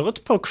aspect. So let's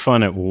poke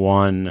fun at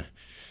one.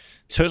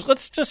 So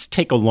let's just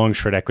take a long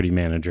short equity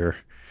manager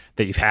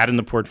that you've had in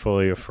the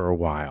portfolio for a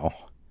while,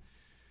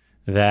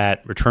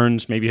 that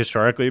returns maybe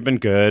historically have been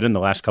good and the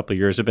last couple of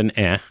years have been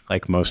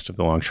like most of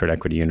the long short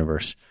equity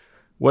universe.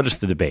 What is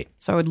the debate?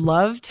 So I would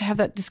love to have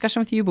that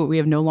discussion with you, but we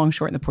have no long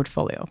short in the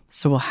portfolio.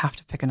 So we'll have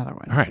to pick another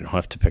one. All right, I'll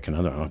have to pick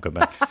another one. I'll go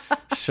back.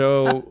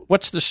 So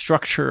what's the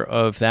structure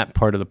of that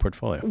part of the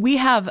portfolio? We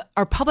have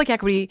our public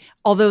equity,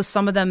 although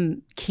some of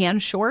them can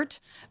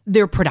short,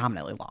 they're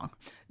predominantly long.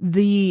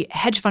 The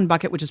hedge fund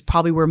bucket, which is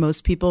probably where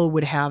most people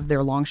would have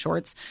their long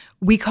shorts,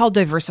 we call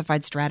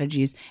diversified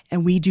strategies,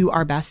 and we do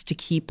our best to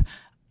keep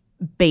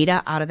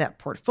beta out of that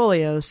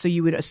portfolio. So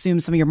you would assume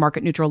some of your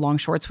market neutral long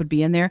shorts would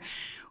be in there.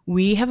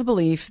 We have a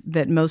belief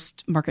that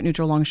most market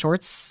neutral long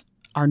shorts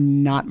are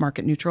not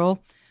market neutral.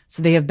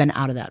 So they have been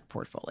out of that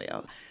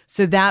portfolio.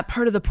 So that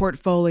part of the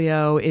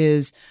portfolio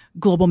is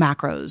global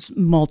macros,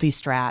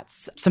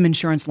 multi-strats, some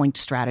insurance-linked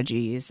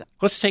strategies.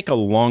 Let's take a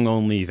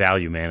long-only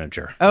value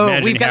manager. Oh,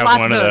 Imagine we've got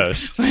lots of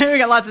those. We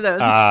got lots of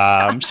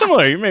those.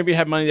 Similar. You maybe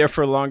had money there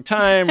for a long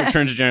time.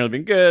 Returns have generally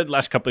been good.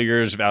 Last couple of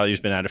years, value's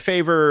been out of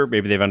favor.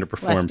 Maybe they've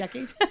underperformed. Last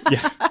decade.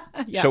 Yeah.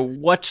 Yeah. So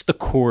what's the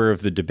core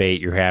of the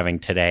debate you're having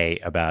today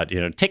about,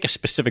 take a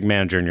specific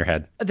manager in your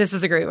head? This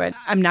is a great one.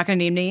 I'm not going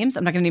to name names.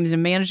 I'm not going to name the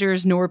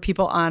managers nor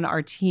people on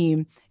our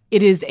team.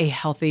 It is a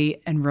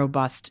healthy and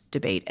robust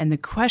debate. And the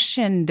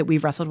question that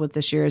we've wrestled with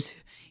this year is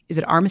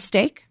it our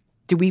mistake?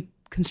 Did we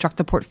construct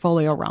the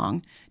portfolio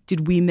wrong?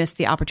 Did we miss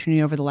the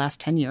opportunity over the last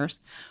 10 years?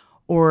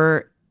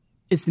 Or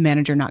is the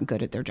manager not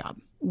good at their job?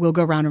 We'll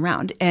go round and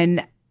round.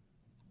 And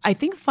I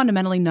think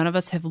fundamentally none of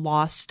us have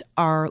lost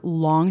our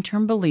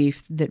long-term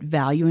belief that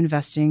value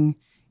investing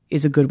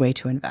is a good way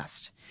to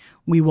invest.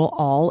 We will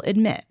all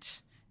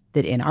admit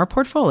that in our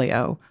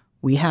portfolio,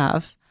 we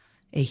have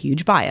a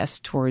huge bias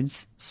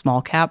towards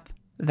small cap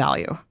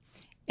value.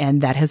 And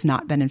that has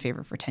not been in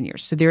favor for 10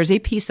 years. So there is a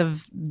piece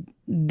of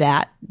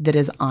that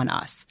is on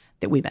us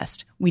that we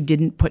missed. We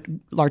didn't put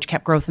large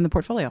cap growth in the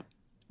portfolio.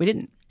 We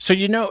didn't. So,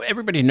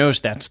 everybody knows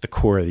that's the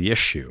core of the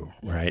issue,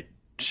 right?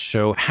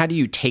 So how do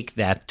you take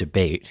that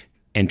debate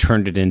and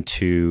turn it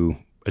into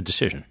a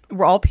decision?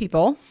 We're all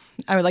people.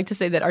 I would like to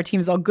say that our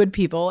team is all good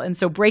people. And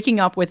so breaking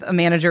up with a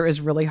manager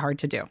is really hard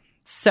to do.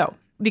 So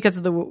because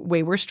of the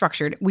way we're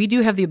structured, we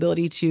do have the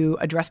ability to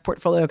address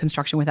portfolio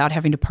construction without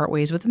having to part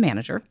ways with the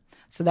manager.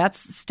 So that's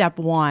step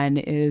one,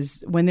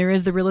 is when there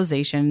is the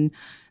realization,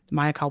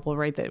 mea culpa,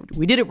 right, that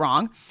we did it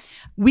wrong,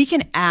 we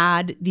can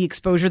add the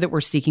exposure that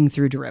we're seeking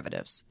through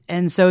derivatives.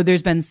 And so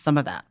there's been some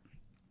of that.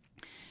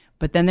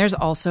 But then there's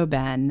also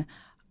been,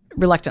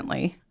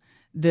 reluctantly,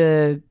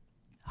 the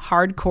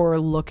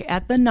hardcore look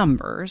at the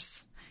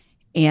numbers.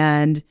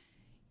 And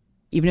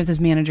even if this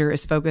manager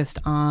is focused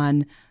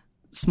on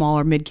small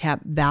or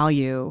mid-cap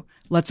value,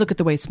 let's look at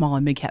the way small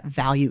and mid-cap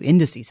value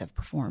indices have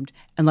performed,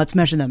 and let's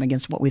measure them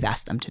against what we've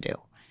asked them to do.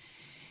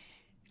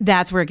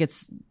 That's where it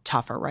gets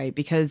tougher, right?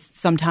 Because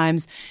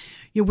sometimes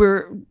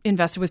we're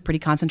invested with pretty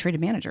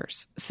concentrated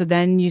managers. So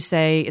then you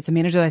say, it's a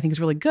manager that I think is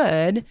really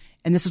good,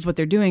 and this is what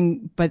they're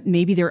doing, but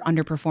maybe they're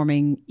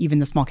underperforming even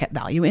the small cap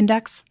value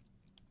index.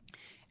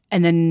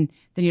 And then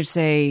you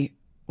say,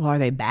 well, are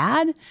they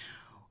bad?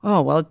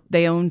 Oh, well,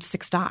 they owned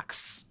 6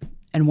 stocks,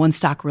 and one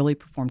stock really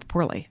performed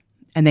poorly,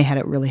 and they had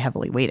it really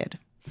heavily weighted.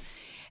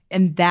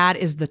 And that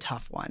is the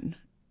tough one.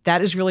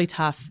 That is really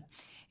tough.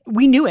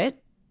 We knew it.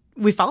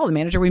 We follow the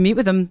manager. We meet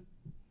with them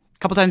a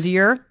couple times a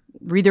year,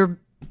 read their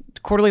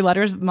quarterly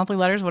letters, monthly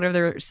letters, whatever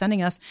they're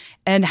sending us.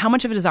 And how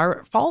much of it is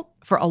our fault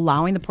for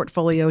allowing the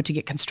portfolio to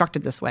get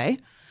constructed this way?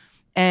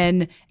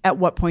 And at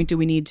what point do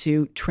we need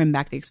to trim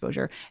back the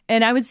exposure?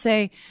 And I would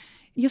say,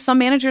 some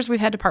managers we've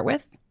had to part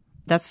with.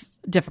 That's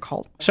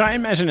difficult. So I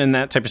imagine in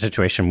that type of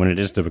situation, when it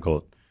is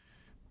difficult,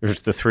 there's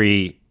the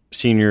 3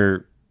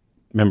 senior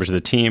members of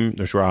the team.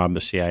 There's Rob,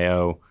 the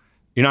CIO.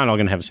 You're not all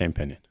going to have the same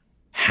opinion.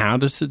 How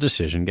does the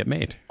decision get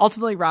made?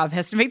 Ultimately, Rob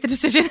has to make the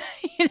decision.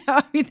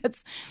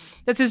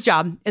 That's his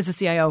job as the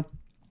CIO.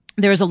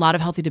 There is a lot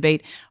of healthy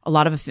debate, a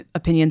lot of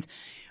opinions.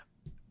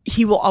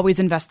 He will always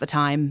invest the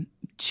time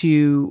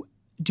to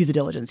do the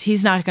diligence.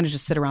 He's not going to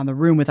just sit around the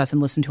room with us and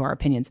listen to our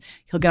opinions.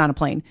 He'll get on a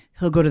plane.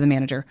 He'll go to the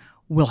manager.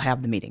 We'll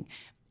have the meeting.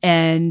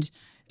 And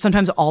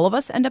sometimes all of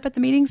us end up at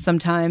the meeting.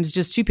 Sometimes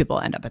just 2 people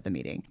end up at the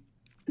meeting.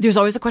 There's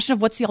always a question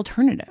of what's the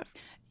alternative?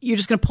 You're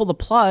just going to pull the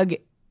plug,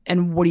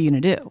 and what are you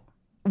going to do?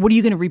 What are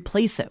you going to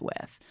replace it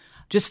with?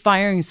 Just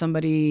firing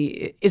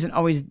somebody isn't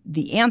always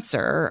the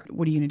answer.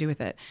 What are you going to do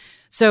with it?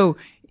 So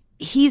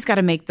he's got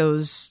to make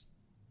those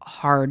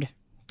hard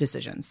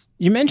decisions.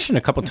 You mentioned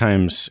a couple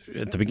times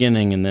at the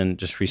beginning and then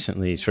just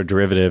recently sort of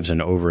derivatives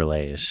and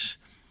overlays.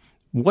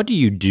 What do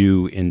you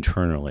do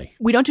internally?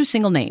 We don't do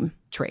single name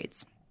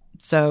trades.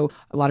 So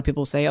a lot of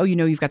people say, oh,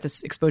 you've got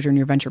this exposure in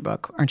your venture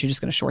book. Aren't you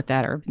just going to short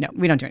that? Or no,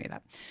 we don't do any of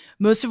that.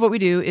 Most of what we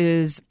do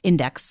is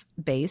index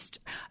based.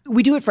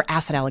 We do it for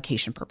asset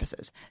allocation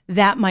purposes.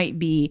 That might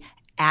be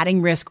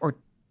adding risk or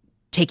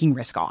taking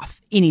risk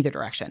off in either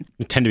direction.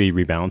 They tend to be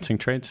rebalancing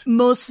trades?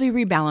 Mostly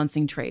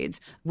rebalancing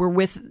trades. We're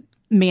with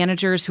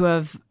managers who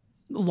have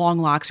long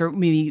locks or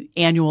maybe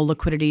annual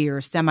liquidity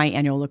or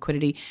semi-annual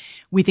liquidity.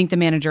 We think the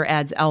manager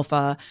adds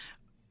alpha,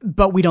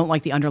 but we don't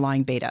like the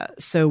underlying beta.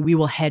 So we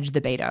will hedge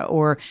the beta.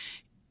 Or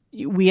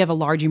we have a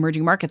large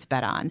emerging markets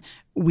bet on.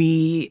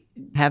 We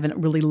haven't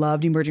really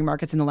loved emerging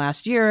markets in the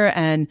last year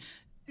and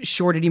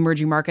shorted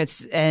emerging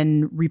markets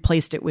and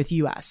replaced it with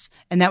US.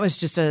 And that was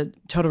just a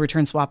total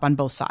return swap on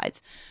both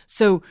sides.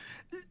 So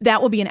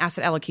that will be an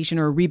asset allocation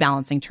or a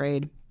rebalancing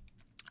trade.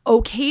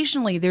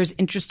 Occasionally, there's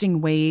interesting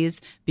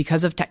ways,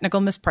 because of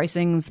technical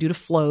mispricings due to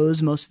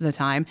flows most of the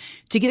time,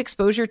 to get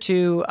exposure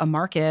to a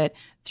market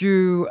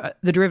through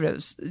the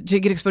derivatives. To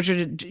get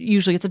exposure to,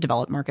 usually it's a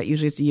developed market,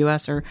 usually it's the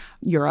US or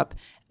Europe,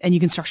 and you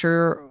can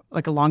structure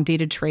like a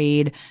long-dated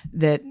trade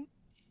that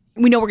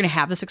we know we're going to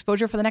have this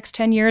exposure for the next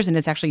 10 years, and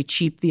it's actually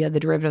cheap via the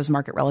derivatives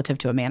market relative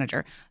to a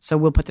manager. So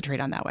we'll put the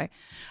trade on that way.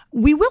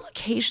 We will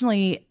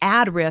occasionally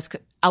add risk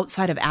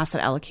outside of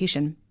asset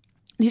allocation.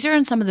 These are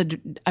in some of the,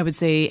 I would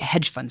say,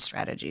 hedge fund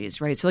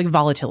strategies, right? So like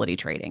volatility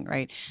trading,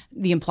 right?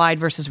 The implied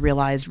versus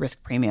realized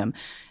risk premium.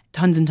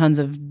 Tons and tons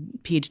of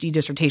PhD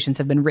dissertations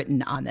have been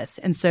written on this.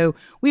 And so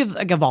we have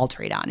like a vol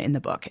trade on in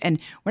the book.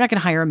 And we're not going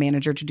to hire a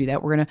manager to do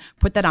that. We're going to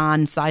put that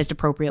on sized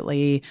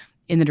appropriately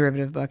in the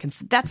derivative book. And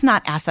so that's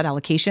not asset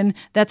allocation.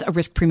 That's a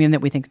risk premium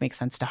that we think makes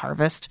sense to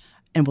harvest.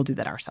 And we'll do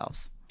that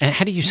ourselves. And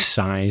how do you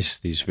size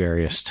these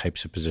various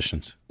types of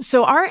positions?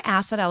 So our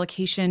asset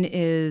allocation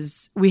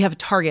is, we have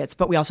targets,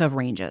 but we also have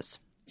ranges.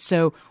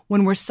 So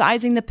when we're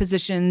sizing the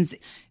positions,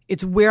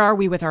 it's where are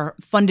we with our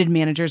funded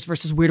managers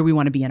versus where do we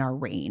want to be in our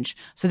range?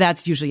 So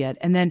that's usually it.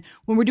 And then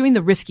when we're doing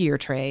the riskier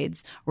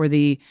trades, or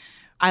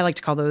I like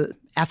to call the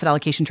asset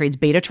allocation trades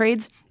beta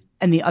trades,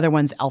 and the other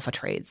one's alpha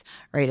trades,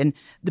 right? And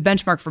the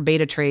benchmark for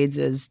beta trades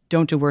is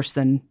don't do worse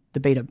than the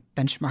beta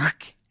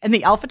benchmark. And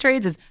the alpha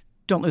trades is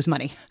don't lose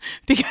money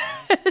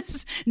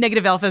because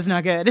negative alpha is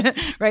not good,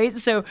 right?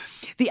 So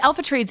the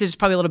alpha trades is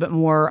probably a little bit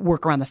more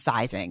work around the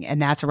sizing,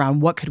 and that's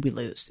around what could we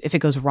lose? If it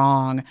goes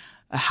wrong,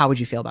 how would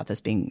you feel about this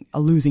being a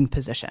losing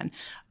position?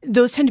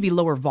 Those tend to be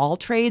lower vol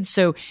trades.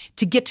 So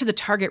to get to the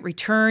target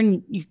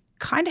return, you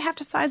kind of have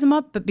to size them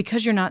up, but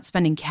because you're not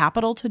spending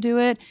capital to do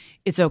it,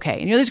 it's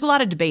okay. And there's a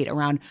lot of debate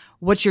around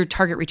what's your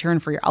target return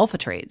for your alpha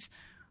trades.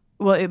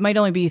 Well, it might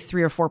only be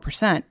 3 or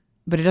 4%,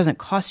 but it doesn't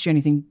cost you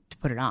anything to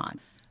put it on.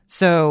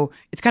 So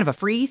it's kind of a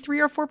free 3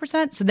 or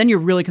 4%. So then you're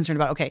really concerned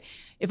about, okay,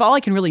 if all I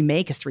can really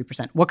make is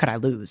 3%, what could I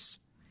lose?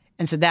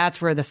 And so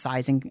that's where the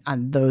sizing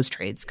on those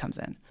trades comes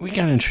in. We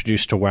got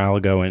introduced a while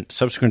ago, and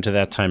subsequent to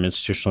that time,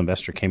 Institutional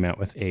Investor came out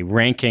with a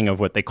ranking of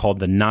what they called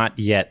the not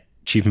yet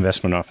chief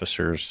investment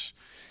officers.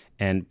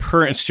 And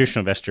per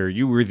Institutional Investor,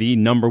 you were the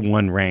number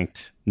one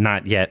ranked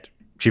not yet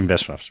chief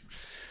investment officer.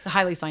 It's a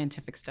highly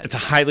scientific study. It's a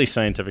highly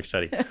scientific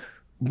study.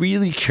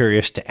 Really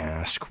curious to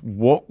ask,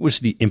 what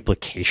was the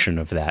implication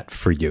of that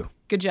for you?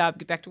 Good job.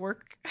 Get back to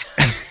work.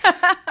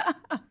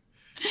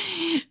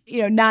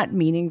 Not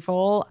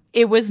meaningful.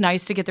 It was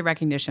nice to get the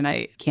recognition.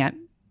 I can't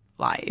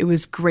lie. It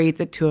was great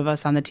that 2 of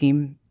us on the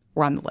team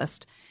were on the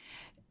list.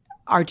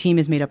 Our team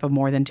is made up of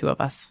more than 2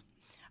 of us.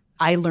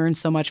 I learned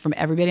so much from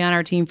everybody on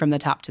our team from the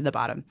top to the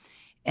bottom.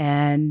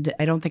 And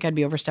I don't think I'd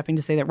be overstepping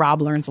to say that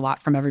Rob learns a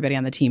lot from everybody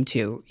on the team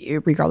too,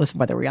 regardless of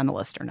whether we're on the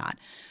list or not.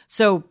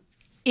 So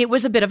it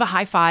was a bit of a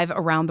high five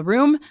around the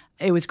room.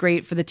 It was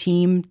great for the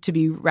team to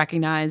be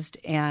recognized.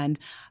 And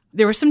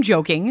there was some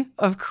joking,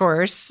 of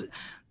course.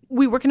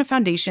 We work in a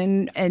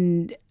foundation,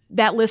 and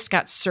that list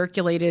got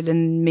circulated,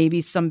 and maybe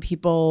some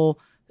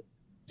people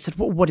said,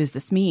 well, what does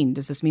this mean?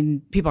 Does this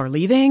mean people are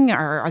leaving?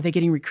 Or are they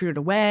getting recruited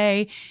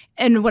away?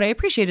 And what I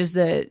appreciate is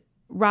that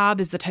Rob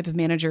is the type of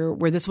manager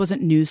where this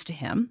wasn't news to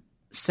him.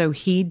 So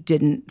he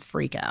didn't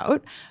freak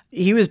out.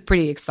 He was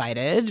pretty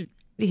excited.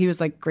 He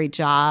was like, great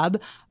job.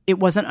 It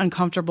wasn't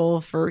uncomfortable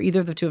for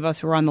either of the 2 of us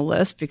who were on the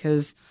list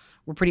because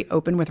we're pretty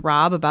open with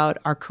Rob about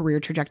our career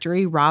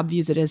trajectory. Rob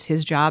views it as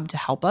his job to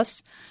help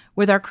us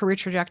with our career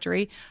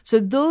trajectory. So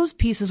those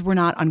pieces were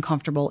not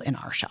uncomfortable in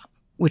our shop,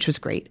 which was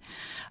great.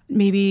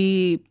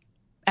 Maybe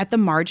at the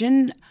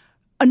margin,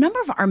 a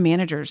number of our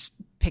managers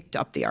picked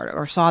up the article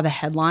or saw the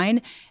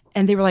headline,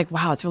 and they were like,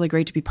 wow, it's really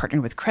great to be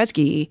partnered with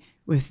Kresge,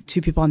 with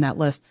 2 people on that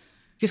list.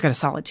 He's got a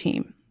solid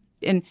team.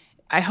 And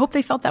I hope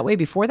they felt that way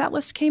before that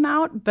list came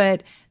out,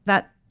 but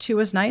that too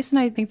was nice. And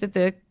I think that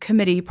the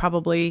committee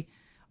probably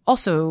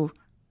also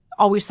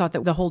always thought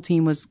that the whole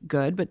team was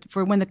good. But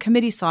for when the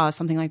committee saw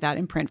something like that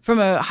in print from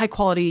a high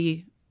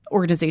quality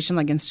organization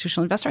like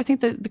Institutional Investor, I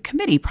think that the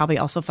committee probably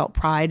also felt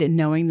pride in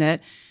knowing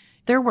that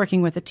they're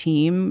working with a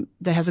team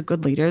that has a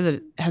good leader,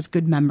 that has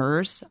good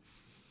members.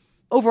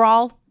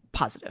 Overall,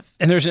 positive.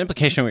 And there's an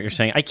implication of what you're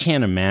saying. I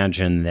can't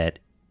imagine that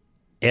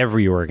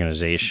every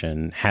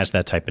organization has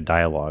that type of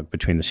dialogue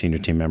between the senior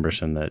team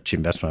members and the chief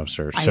investment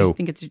officer. I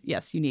think it's,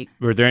 yes, unique.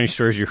 Were there any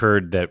stories you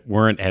heard that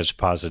weren't as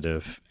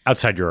positive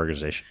outside your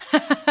organization?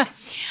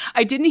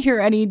 I didn't hear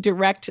any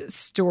direct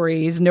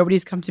stories.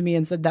 Nobody's come to me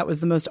and said that was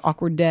the most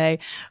awkward day.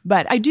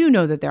 But I do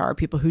know that there are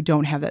people who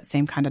don't have that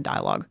same kind of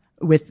dialogue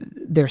with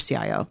their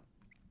CIO.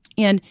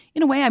 And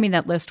in a way, I mean,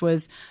 that list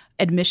was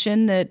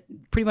admission that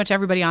pretty much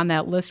everybody on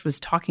that list was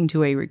talking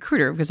to a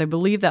recruiter, because I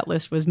believe that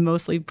list was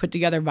mostly put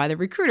together by the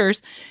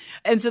recruiters.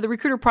 And so the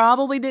recruiter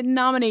probably didn't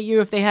nominate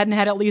you if they hadn't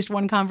had at least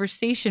one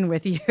conversation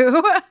with you.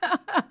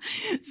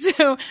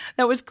 So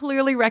that was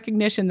clearly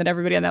recognition that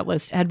everybody on that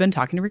list had been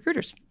talking to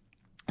recruiters.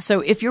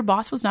 So if your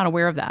boss was not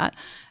aware of that,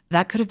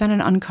 that could have been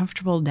an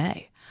uncomfortable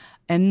day.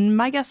 And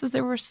my guess is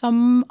there were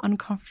some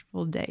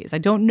uncomfortable days. I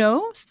don't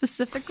know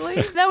specifically.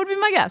 That would be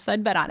my guess.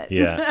 I'd bet on it.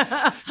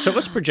 Yeah. So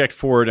let's project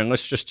forward and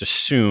let's just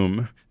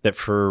assume that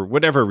for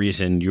whatever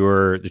reason,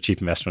 you're the chief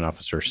investment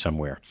officer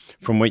somewhere.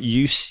 From what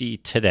you see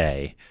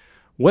today,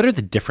 what are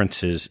the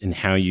differences in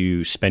how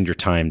you spend your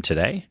time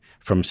today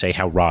from, say,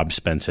 how Rob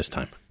spends his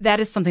time? That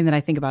is something that I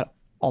think about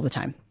all the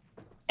time.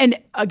 And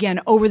again,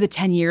 over the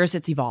 10 years,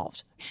 it's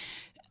evolved.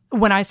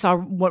 When I saw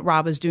what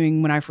Rob was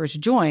doing when I first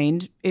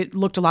joined, it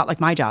looked a lot like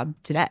my job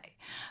today.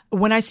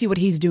 When I see what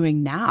he's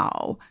doing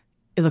now,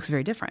 it looks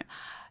very different.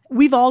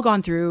 We've all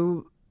gone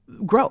through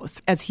growth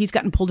as he's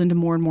gotten pulled into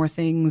more and more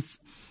things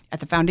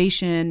at the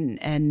foundation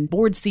and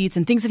board seats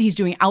and things that he's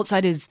doing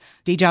outside his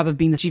day job of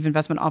being the chief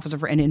investment officer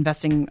for and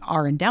investing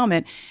our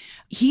endowment.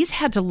 He's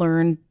had to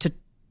learn to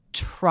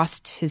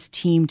trust his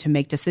team to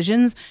make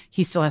decisions.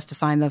 He still has to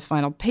sign the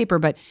final paper,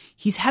 but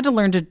he's had to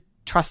learn to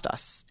trust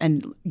us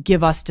and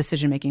give us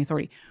decision-making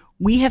authority.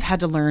 We have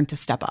had to learn to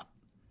step up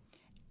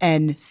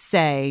and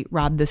say,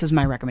 Rob, this is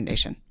my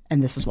recommendation,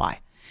 and this is why.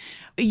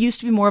 It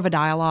used to be more of a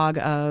dialogue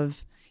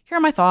of, here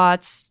are my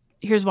thoughts,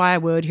 here's why I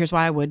would, here's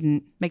why I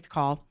wouldn't, make the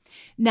call.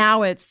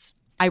 Now it's,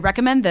 I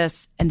recommend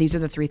this, and these are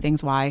the 3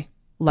 things why.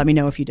 Let me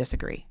know if you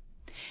disagree.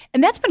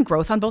 And that's been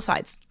growth on both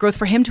sides. Growth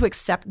for him to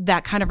accept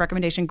that kind of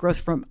recommendation, growth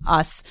from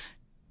us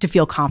to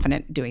feel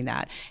confident doing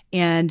that.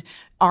 And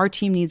our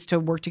team needs to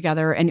work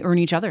together and earn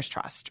each other's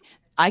trust.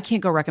 I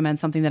can't go recommend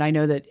something that I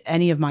know that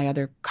any of my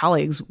other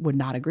colleagues would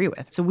not agree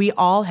with. So we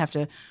all have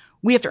to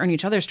earn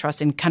each other's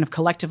trust and kind of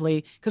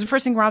collectively, because the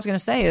first thing Rob's going to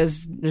say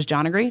is, does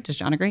John agree? Does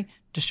John agree?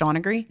 Does Sean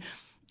agree?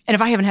 And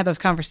if I haven't had those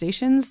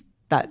conversations,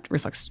 that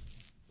reflects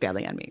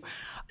badly on me.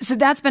 So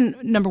that's been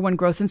number one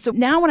growth. And so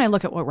now when I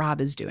look at what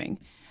Rob is doing,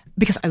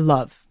 because I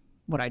love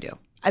what I do,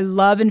 I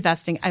love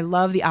investing. I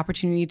love the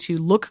opportunity to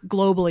look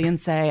globally and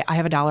say, I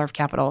have $1 of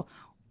capital.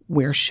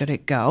 Where should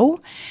it go?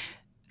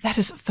 That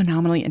is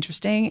phenomenally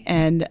interesting.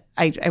 And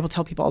I will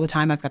tell people all the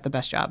time, I've got the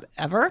best job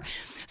ever.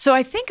 So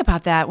I think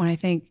about that when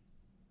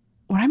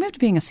I move to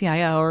being a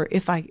CIO, or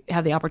if I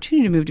have the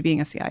opportunity to move to being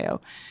a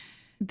CIO,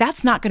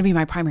 that's not going to be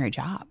my primary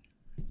job.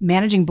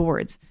 Managing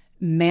boards,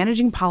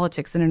 managing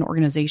politics in an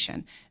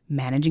organization,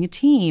 managing a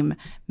team,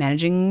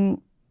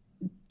 managing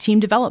team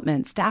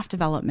development, staff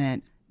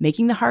development,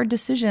 making the hard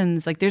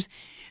decisions. Like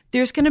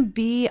there's going to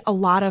be a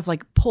lot of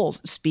like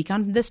pulls. Speak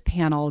on this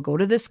panel, go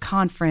to this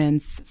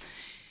conference,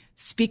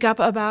 speak up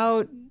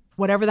about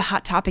whatever the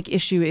hot topic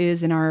issue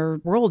is in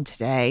our world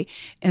today.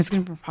 And it's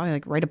going to probably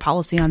like write a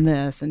policy on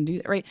this and do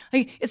that, right?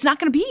 Like it's not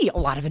going to be a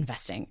lot of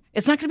investing.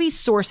 It's not going to be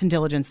source and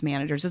diligence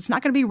managers. It's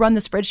not going to be run the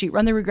spreadsheet,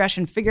 run the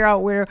regression, figure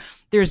out where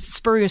there's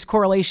spurious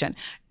correlation.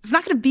 It's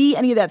not going to be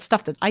any of that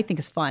stuff that I think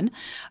is fun.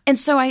 And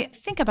so I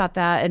think about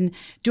that and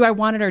do I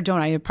want it or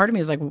don't I? Part of me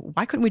is like,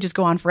 why couldn't we just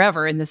go on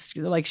forever in this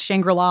like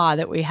Shangri-La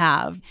that we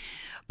have?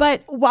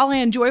 But while I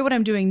enjoy what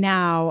I'm doing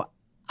now,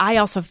 I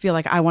also feel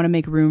like I want to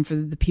make room for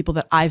the people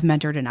that I've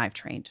mentored and I've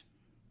trained.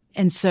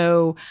 And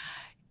so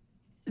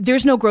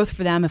there's no growth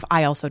for them if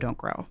I also don't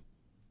grow.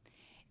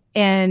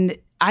 And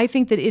I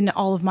think that in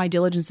all of my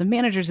diligence of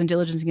managers and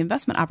diligencing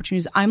investment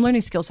opportunities, I'm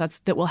learning skill sets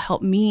that will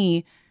help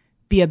me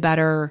be a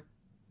better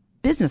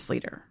business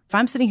leader. If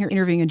I'm sitting here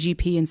interviewing a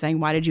GP and saying,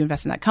 why did you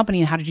invest in that company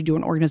and how did you do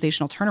an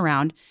organizational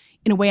turnaround?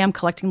 In a way, I'm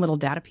collecting little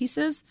data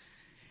pieces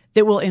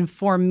that will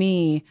inform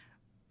me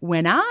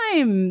when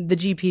I'm the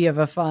GP of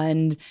a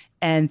fund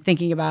and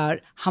thinking about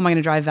how am I going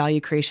to drive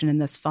value creation in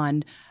this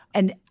fund.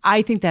 And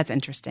I think that's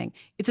interesting.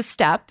 It's a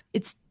step.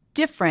 It's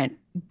different,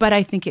 but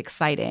I think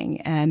exciting.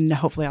 And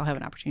hopefully I'll have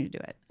an opportunity to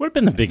do it. What have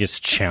been the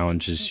biggest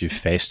challenges you've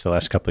faced the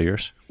last couple of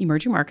years?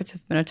 Emerging markets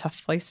have been a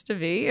tough place to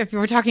be. If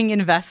we're talking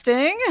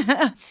investing,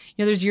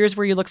 there's years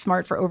where you look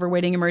smart for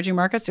overweighting emerging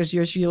markets. There's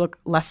years where you look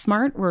less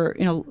smart,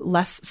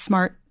 less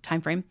smart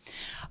timeframe.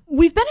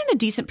 We've been in a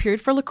decent period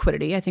for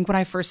liquidity. I think when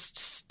I first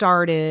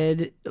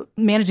started,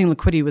 managing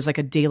liquidity was like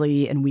a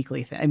daily and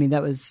weekly thing. I mean,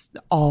 that was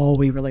all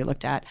we really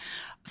looked at.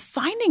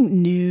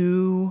 Finding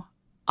new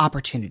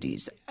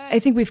opportunities. I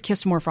think we've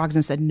kissed more frogs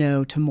and said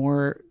no to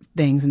more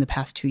things in the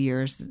past 2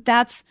 years. It's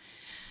not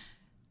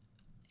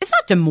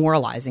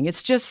demoralizing.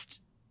 It's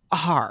just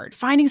hard.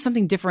 Finding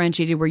something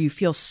differentiated where you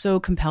feel so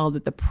compelled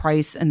that the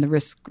price and the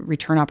risk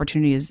return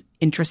opportunity is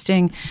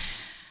interesting.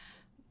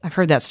 I've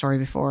heard that story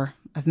before.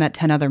 I've met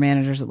 10 other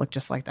managers that look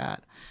just like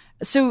that.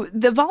 So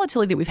the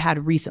volatility that we've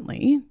had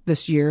recently,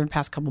 this year,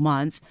 past couple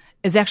months,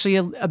 is actually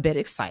a bit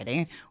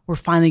exciting. We're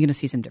finally going to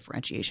see some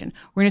differentiation.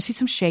 We're going to see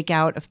some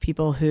shakeout of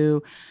people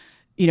who,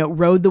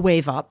 rode the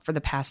wave up for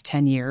the past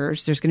 10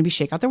 years. There's going to be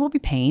shakeout. There will be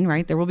pain,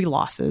 right? There will be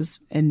losses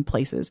in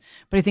places.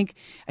 But I think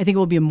it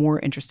will be a more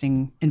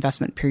interesting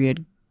investment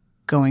period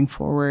going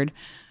forward.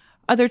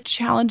 Other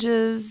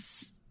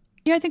challenges,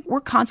 I think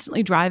we're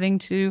constantly driving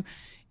to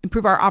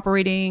improve our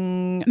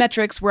operating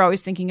metrics. We're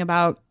always thinking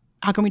about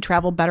how can we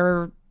travel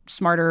better,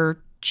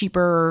 smarter,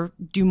 cheaper,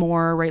 do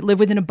more, right? Live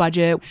within a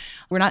budget.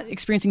 We're not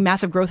experiencing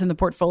massive growth in the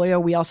portfolio.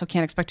 We also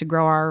can't expect to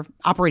grow our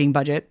operating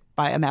budget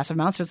by a massive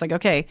amount. So it's like,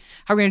 okay,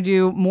 how are we going to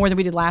do more than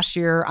we did last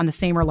year on the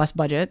same or less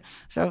budget?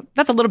 So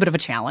that's a little bit of a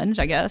challenge,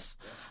 I guess.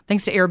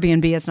 Thanks to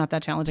Airbnb, it's not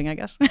that challenging, I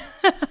guess.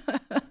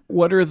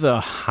 What are the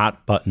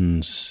hot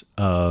buttons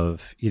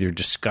of either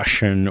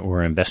discussion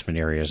or investment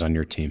areas on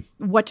your team?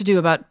 What to do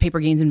about paper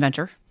gains in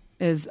venture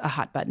is a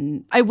hot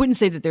button. I wouldn't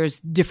say that there's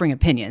differing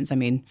opinions. I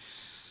mean,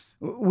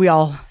 we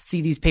all see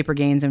these paper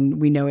gains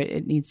and we know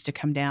it needs to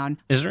come down.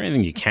 Is there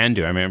anything you can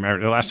do? I mean, I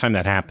remember the last time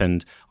that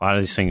happened, a lot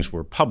of these things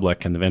were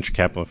public and the venture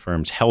capital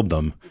firms held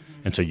them.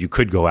 Mm-hmm. And so you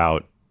could go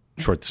out,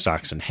 short the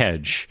stocks and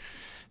hedge.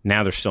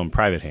 Now they're still in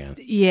private hands.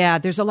 Yeah,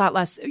 there's a lot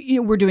less.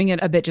 We're doing it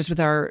a bit just with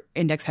our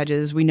index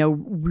hedges. We know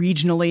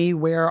regionally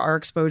where our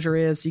exposure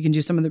is. So you can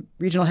do some of the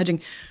regional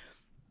hedging.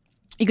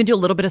 You can do a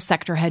little bit of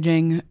sector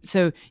hedging.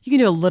 So you can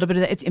do a little bit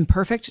of that. It's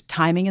imperfect.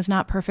 Timing is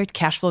not perfect.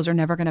 Cash flows are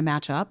never going to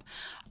match up.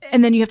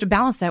 And then you have to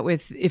balance that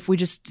with, if we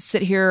just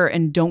sit here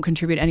and don't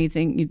contribute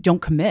anything, you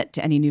don't commit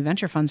to any new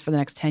venture funds for the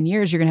next 10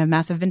 years, you're going to have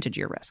massive vintage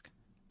year risk.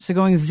 So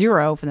going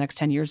zero for the next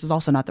 10 years is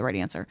also not the right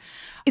answer.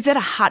 Is that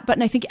a hot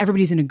button? I think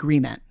everybody's in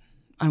agreement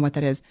on what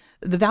that is.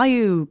 The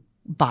value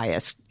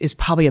bias is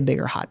probably a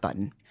bigger hot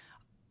button.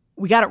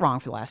 We got it wrong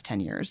for the last 10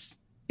 years.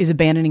 Is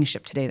abandoning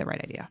ship today the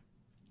right idea?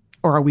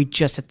 Or are we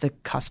just at the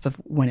cusp of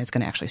when it's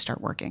going to actually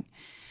start working?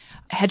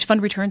 Hedge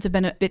fund returns have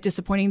been a bit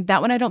disappointing.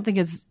 That one I don't think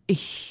is a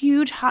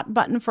huge hot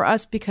button for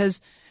us because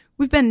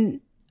we've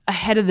been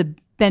ahead of the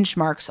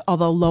benchmarks,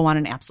 although low on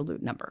an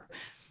absolute number.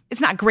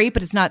 It's not great,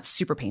 but it's not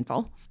super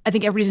painful. I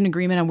think everybody's in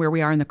agreement on where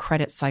we are in the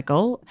credit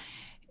cycle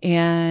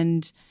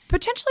and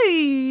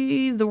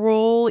potentially the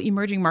role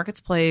emerging markets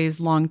plays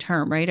long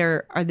term, right?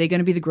 Are they going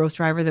to be the growth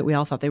driver that we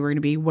all thought they were going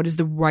to be? What is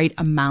the right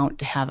amount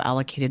to have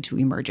allocated to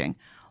emerging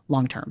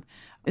long term?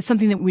 It's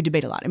something that we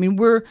debate a lot. I mean,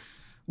 we're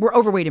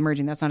overweight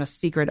emerging. That's not a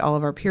secret. All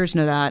of our peers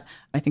know that.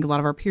 I think a lot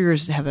of our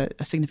peers have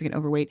a significant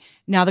overweight.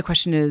 Now the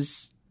question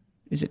is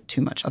it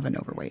too much of an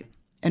overweight?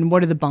 And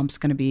what are the bumps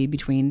going to be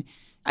between?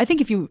 I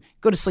think if you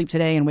go to sleep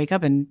today and wake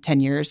up in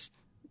 10 years,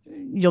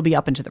 you'll be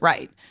up and to the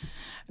right.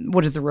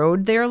 What does the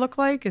road there look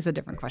like is a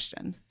different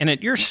question. And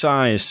at your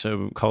size,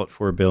 so call it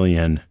 $4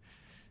 billion,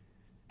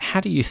 how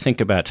do you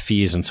think about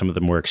fees in some of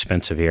the more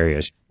expensive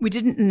areas? We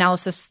did an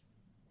analysis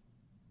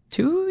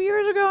 2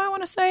 years ago, I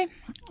want to say,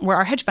 where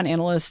our hedge fund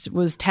analyst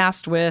was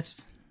tasked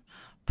with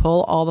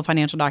pull all the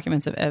financial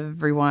documents of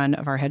every one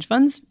of our hedge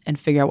funds and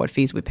figure out what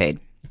fees we paid.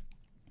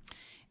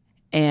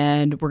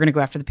 And we're going to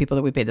go after the people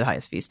that we paid the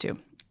highest fees to.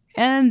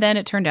 And then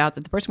it turned out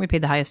that the person we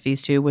paid the highest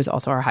fees to was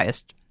also our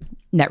highest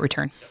net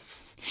return.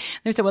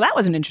 They said, well, that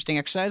was an interesting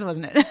exercise,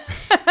 wasn't it?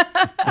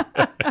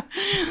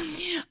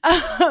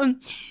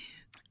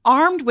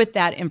 Armed with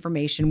that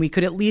information, we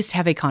could at least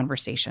have a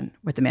conversation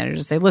with the manager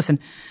to say, listen,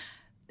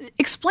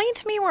 explain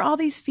to me where all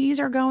these fees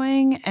are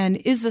going, and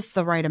is this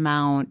the right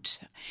amount?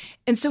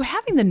 And so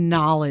having the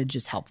knowledge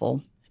is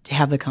helpful to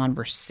have the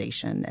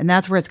conversation, and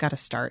that's where it's got to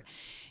start.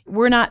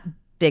 We're not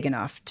big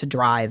enough to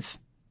drive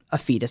a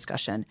fee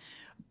discussion,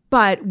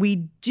 but we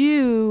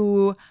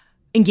do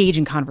engage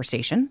in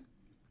conversation.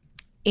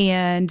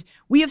 And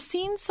we have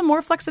seen some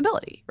more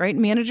flexibility, right?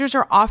 Managers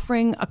are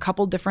offering a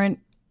couple different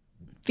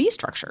fee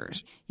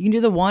structures. You can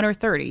do the 1 or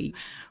 30.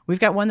 We've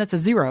got one that's a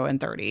 0 and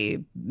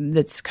 30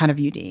 that's kind of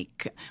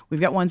unique. We've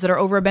got ones that are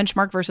over a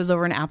benchmark versus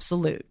over an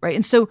absolute, right?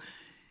 And so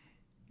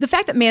the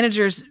fact that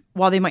managers,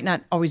 while they might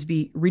not always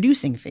be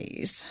reducing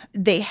fees,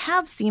 they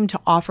have seemed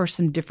to offer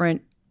some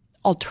different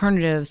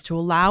alternatives to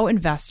allow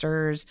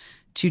investors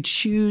to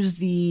choose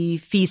the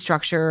fee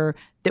structure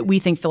that we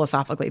think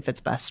philosophically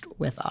fits best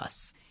with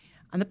us.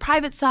 On the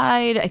private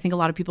side, I think a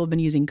lot of people have been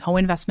using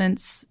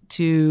co-investments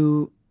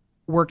to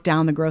work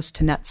down the gross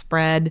to net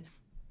spread.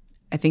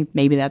 I think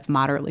maybe that's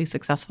moderately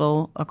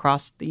successful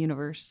across the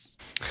universe.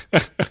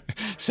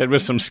 Said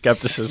with some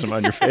skepticism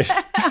on your face.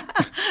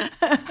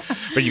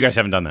 But you guys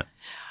haven't done that.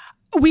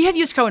 We have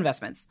used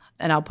co-investments,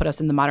 and I'll put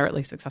us in the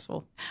moderately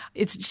successful.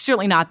 It's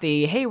certainly not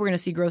the, hey, we're going to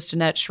see gross to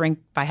net shrink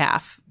by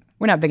half.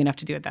 We're not big enough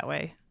to do it that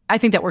way. I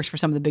think that works for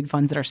some of the big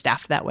funds that are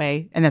staffed that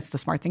way, and that's the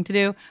smart thing to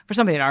do. For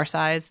somebody at our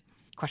size,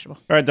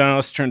 questionable. All right, Donna,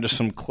 let's turn to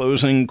some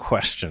closing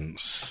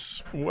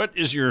questions. What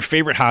is your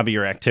favorite hobby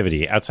or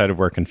activity outside of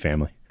work and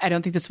family? I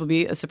don't think this will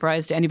be a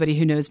surprise to anybody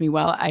who knows me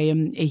well. I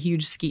am a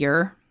huge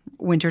skier.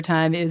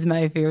 Wintertime is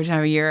my favorite time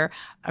of year.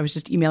 I was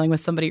just emailing with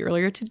somebody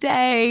earlier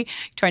today,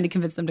 trying to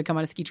convince them to come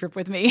on a ski trip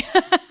with me.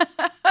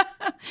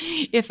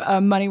 If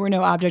money were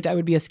no object, I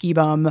would be a ski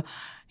bum,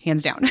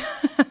 hands down.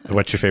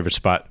 What's your favorite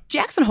spot?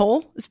 Jackson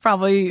Hole is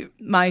probably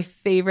my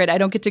favorite. I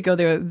don't get to go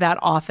there that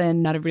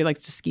often. Not everybody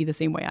likes to ski the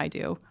same way I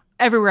do.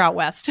 Everywhere out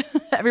west,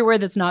 everywhere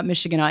that's not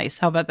Michigan ice.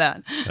 How about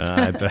that?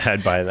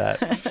 I'd buy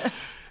that.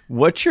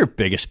 What's your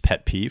biggest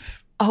pet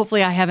peeve?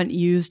 Hopefully I haven't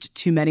used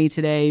too many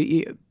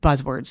today.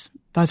 Buzzwords.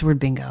 Buzzword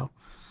bingo.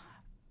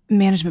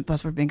 Management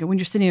buzzword bingo. When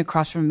you're sitting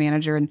across from a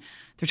manager and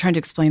they're trying to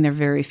explain their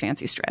very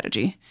fancy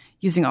strategy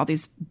using all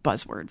these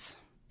buzzwords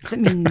that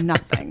mean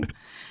nothing.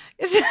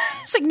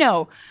 It's like,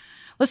 no,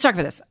 let's talk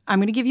about this. I'm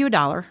going to give you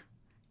 $1.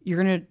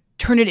 You're going to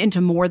turn it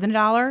into more than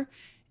 $1.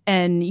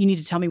 And you need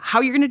to tell me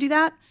how you're going to do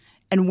that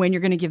and when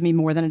you're going to give me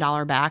more than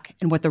 $1 back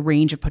and what the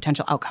range of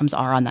potential outcomes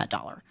are on that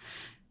 $1.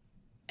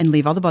 And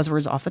leave all the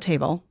buzzwords off the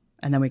table,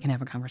 and then we can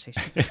have a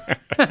conversation.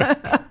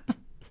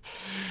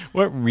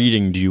 What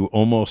reading do you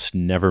almost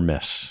never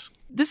miss?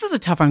 This is a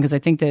tough one because I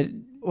think that,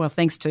 well,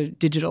 thanks to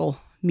digital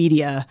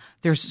media,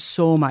 there's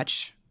so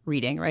much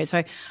reading, right?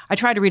 So I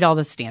try to read all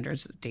the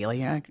standards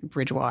daily,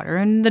 Bridgewater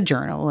and the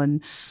Journal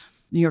and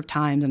New York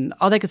Times and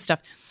all that good stuff.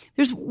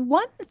 There's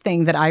one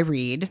thing that I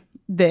read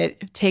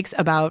that takes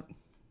about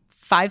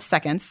 5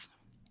 seconds,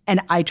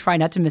 and I try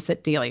not to miss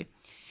it daily.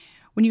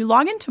 When you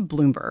log into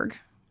Bloomberg,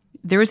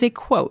 there is a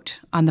quote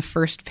on the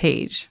first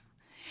page.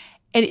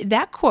 And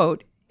that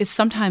quote is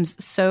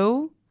sometimes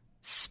so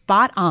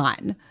spot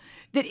on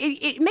that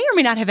it may or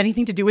may not have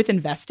anything to do with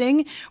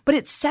investing, but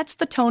it sets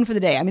the tone for the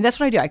day. I mean, that's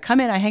what I do. I come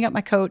in, I hang up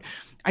my coat,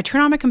 I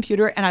turn on my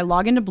computer, and I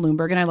log into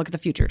Bloomberg, and I look at the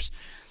futures.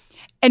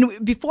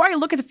 And before I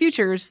look at the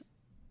futures,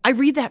 I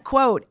read that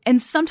quote,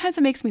 and sometimes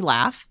it makes me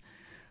laugh.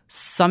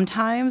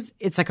 Sometimes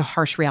it's like a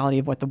harsh reality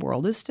of what the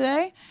world is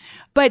today.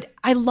 But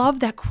I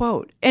love that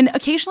quote. And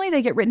occasionally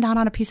they get written down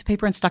on a piece of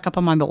paper and stuck up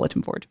on my bulletin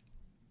board.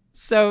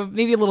 So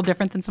maybe a little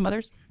different than some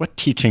others. What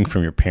teaching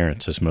from your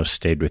parents has most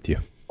stayed with you?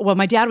 Well,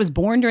 my dad was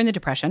born during the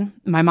Depression.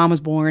 My mom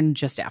was born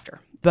just after.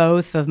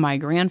 Both of my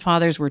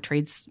grandfathers were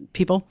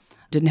tradespeople,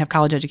 didn't have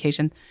college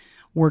education,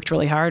 worked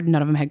really hard.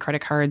 None of them had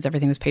credit cards.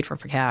 Everything was paid for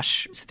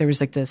cash. So there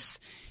was like this,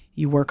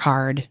 you work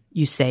hard,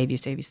 you save, you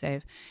save, you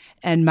save.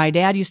 And my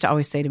dad used to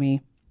always say to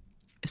me,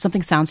 If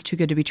something sounds too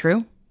good to be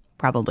true,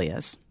 probably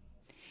is.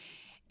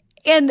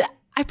 And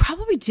I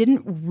probably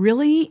didn't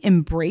really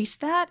embrace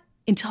that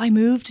until I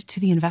moved to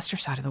the investor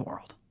side of the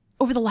world.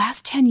 Over the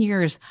last 10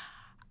 years,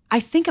 I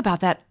think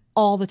about that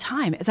all the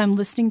time as I'm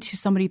listening to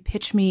somebody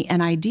pitch me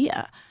an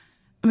idea.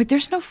 I mean,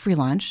 there's no free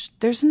lunch.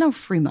 There's no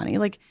free money.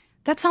 Like,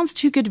 that sounds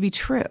too good to be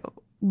true.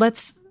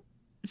 Let's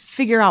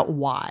figure out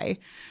why.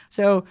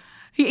 So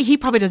he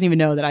probably doesn't even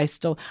know that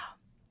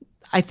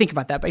I think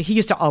about that, but he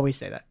used to always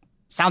say that.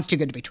 Sounds too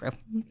good to be true.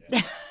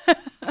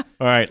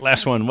 All right,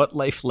 last one. What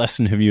life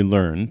lesson have you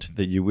learned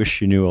that you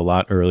wish you knew a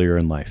lot earlier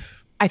in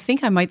life? I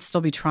think I might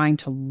still be trying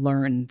to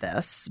learn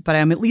this, but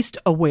I'm at least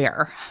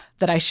aware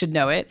that I should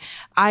know it.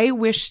 I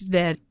wish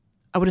that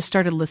I would have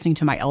started listening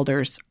to my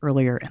elders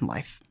earlier in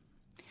life.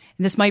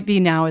 And this might be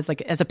now as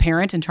a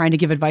parent and trying to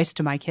give advice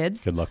to my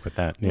kids. Good luck with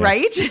that. Yeah.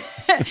 Right?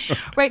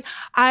 Right.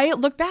 I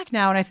look back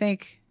now and I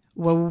think,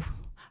 whoa,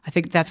 I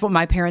think that's what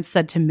my parents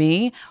said to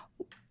me.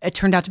 It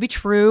turned out to be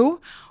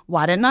true.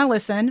 Why didn't I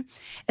listen?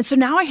 And so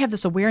now I have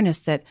this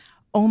awareness that,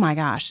 oh my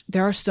gosh,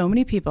 there are so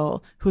many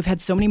people who have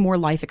had so many more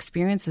life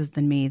experiences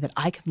than me that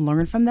I can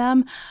learn from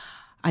them.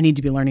 I need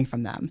to be learning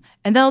from them.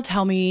 And they'll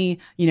tell me,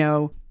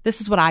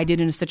 this is what I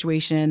did in a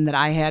situation that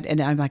I had. And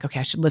I'm like,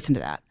 okay, I should listen to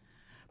that.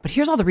 But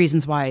here's all the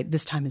reasons why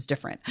this time is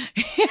different.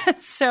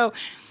 So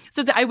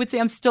I would say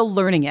I'm still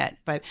learning it.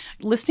 But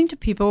listening to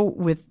people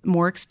with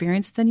more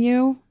experience than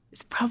you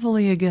is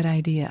probably a good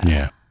idea.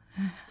 Yeah.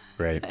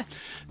 Great.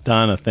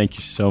 Donna, thank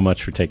you so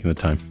much for taking the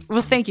time.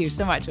 Well, thank you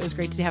so much. It was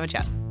great to have a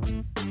chat.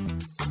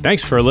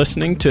 Thanks for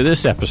listening to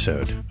this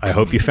episode. I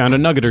hope you found a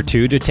nugget or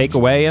two to take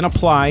away and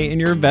apply in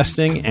your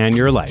investing and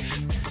your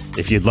life.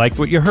 If you'd like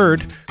what you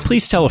heard,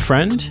 please tell a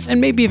friend and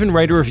maybe even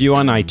write a review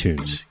on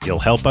iTunes. You'll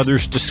help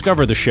others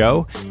discover the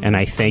show, and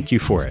I thank you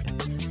for it.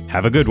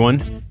 Have a good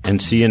one,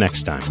 and see you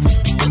next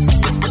time.